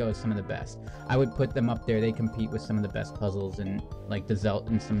gaming goes, some of the best. I would put them up there. They compete with some of the best puzzles in like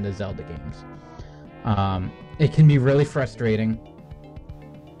some of the Zelda games. It can be really frustrating.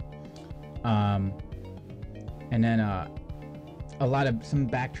 And then some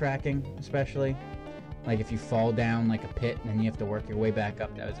backtracking, especially. Like if you fall down like a pit and then you have to work your way back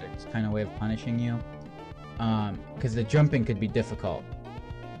up, that was its kind of way of punishing you. Because the jumping could be difficult.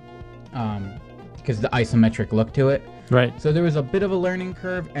 Because the isometric look to it. Right. So there was a bit of a learning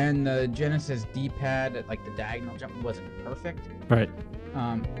curve, and the Genesis D-pad, like the diagonal jump, wasn't perfect. Right.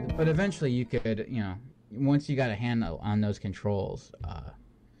 But eventually you could, once you got a handle on those controls,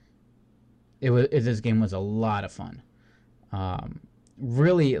 this game was a lot of fun.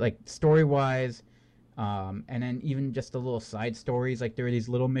 Really, like story-wise, and then even just the little side stories, like there were these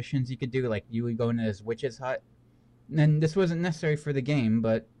little missions you could do, like you would go into this witch's hut. And this wasn't necessary for the game,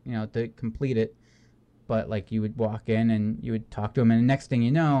 but to complete it. But like you would walk in and you would talk to him, and the next thing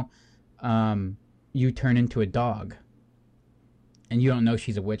you know, you turn into a dog. And you don't know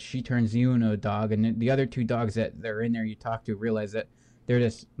she's a witch. She turns you into a dog, and the other 2 dogs that they're in there you talk to realize that they're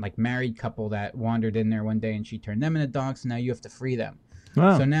this like married couple that wandered in there one day, and she turned them into dogs. So now you have to free them.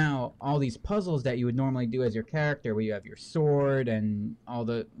 Wow. So now all these puzzles that you would normally do as your character, where you have your sword and all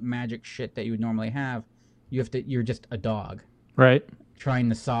the magic shit that you would normally have. You're just a dog. Right. Trying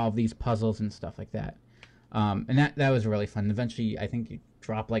to solve these puzzles and stuff like that. And that was really fun. Eventually, I think you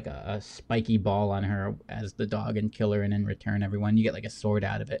drop like a spiky ball on her as the dog and kill her, and in return, you get like a sword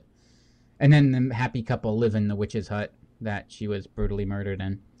out of it. And then the happy couple live in the witch's hut that she was brutally murdered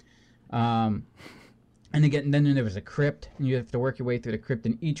in. And then there was a crypt, and you have to work your way through the crypt,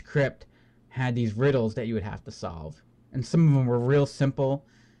 and each crypt had these riddles that you would have to solve. And some of them were real simple,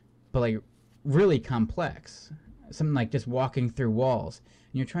 but like really complex. Something like just walking through walls,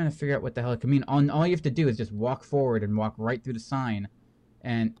 and you're trying to figure out what the hell it could mean. All you have to do is just walk forward and walk right through the sign,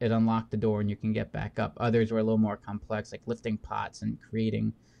 and it unlocked the door, and you can get back up. Others were a little more complex, like lifting pots and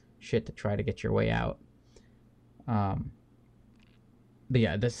creating shit to try to get your way out. But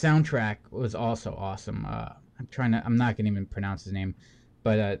yeah, the soundtrack was also awesome. I'm not gonna even pronounce his name,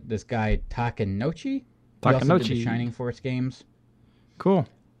 but this guy Takenouchi. He also did the Shining Force games. Cool.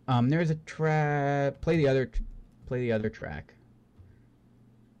 There's a track. Play the other track.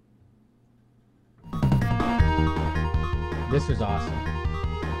 This was awesome.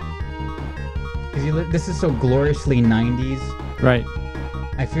 Because this is so gloriously 90s. Right.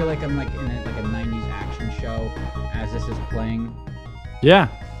 I feel like I'm like in a 90s action show as this is playing. Yeah.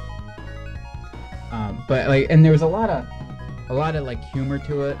 But like, and there was a lot of like humor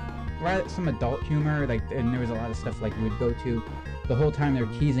to it, right? Some adult humor, like, and there was a lot of stuff like you would go to. The whole time they're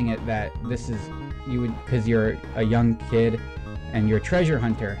teasing it that this is because you're a young kid and you're a treasure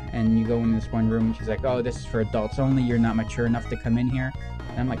hunter, and you go in this one room, and she's like, "Oh, this is for adults only. You're not mature enough to come in here."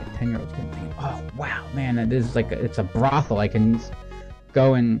 And I'm like a 10-year-old kid thinking, "Oh wow, man, this is like it's a brothel. I can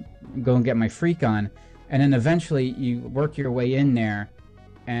go and get my freak on." And then eventually you work your way in there,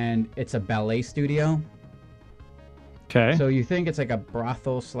 and it's a ballet studio. Okay. So you think it's like a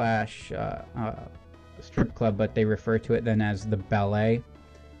brothel slash strip club, but they refer to it then as the ballet.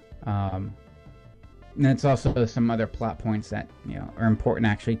 And it's also some other plot points that are important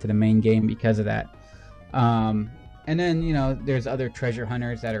actually to the main game because of that. And then there's other treasure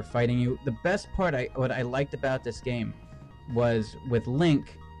hunters that are fighting you. The best part, what I liked about this game, was with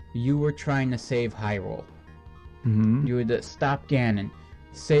Link, you were trying to save Hyrule. Mm-hmm. You would stop Ganon,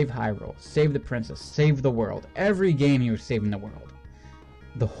 save Hyrule, save the princess, save the world. Every game you were saving the world.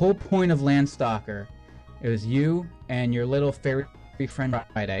 The whole point of Landstalker, it was you and your little fairy friend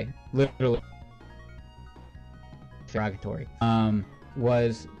Friday, literally derogatory,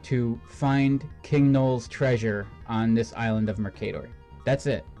 was to find King Noel's treasure on this island of Mercator. That's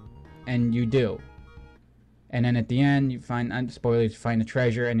it. And you do. And then at the end, you find, spoilers, you find the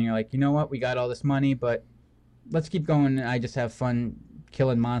treasure, and you're like, you know what, we got all this money, but let's keep going. I just have fun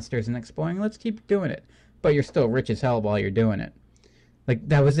killing monsters and exploring. Let's keep doing it. But you're still rich as hell while you're doing it. Like,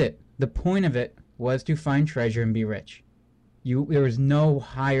 that was it. The point of it was to find treasure and be rich. There was no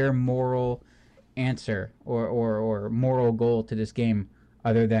higher moral answer or moral goal to this game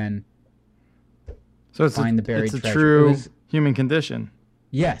other than find the buried treasure. It's a true human condition.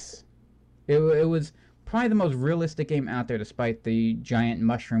 Yes. It was probably the most realistic game out there, despite the giant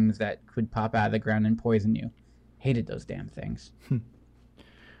mushrooms that could pop out of the ground and poison you. Hated those damn things.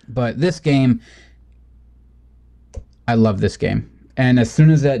 But this game, I love this game. And as soon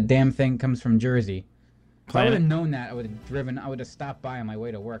as that damn thing comes from Jersey, if I would have known that, I would have stopped by on my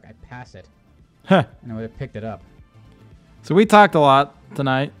way to work. I'd pass it. Huh. And I would have picked it up. So we talked a lot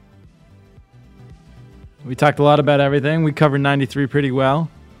tonight. We talked a lot about everything. We covered 93 pretty well.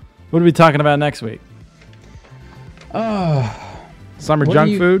 What are we talking about next week? Summer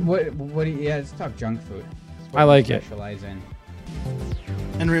junk food? Yeah, let's talk junk food. I like it. Specialize in.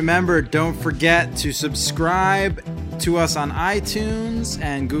 And remember, don't forget to subscribe to us on iTunes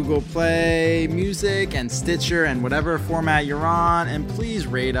and Google Play Music and Stitcher and whatever format you're on. And please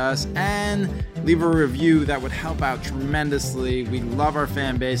rate us and leave a review. That would help out tremendously. We love our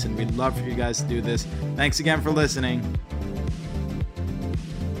fan base and we'd love for you guys to do this. Thanks again for listening.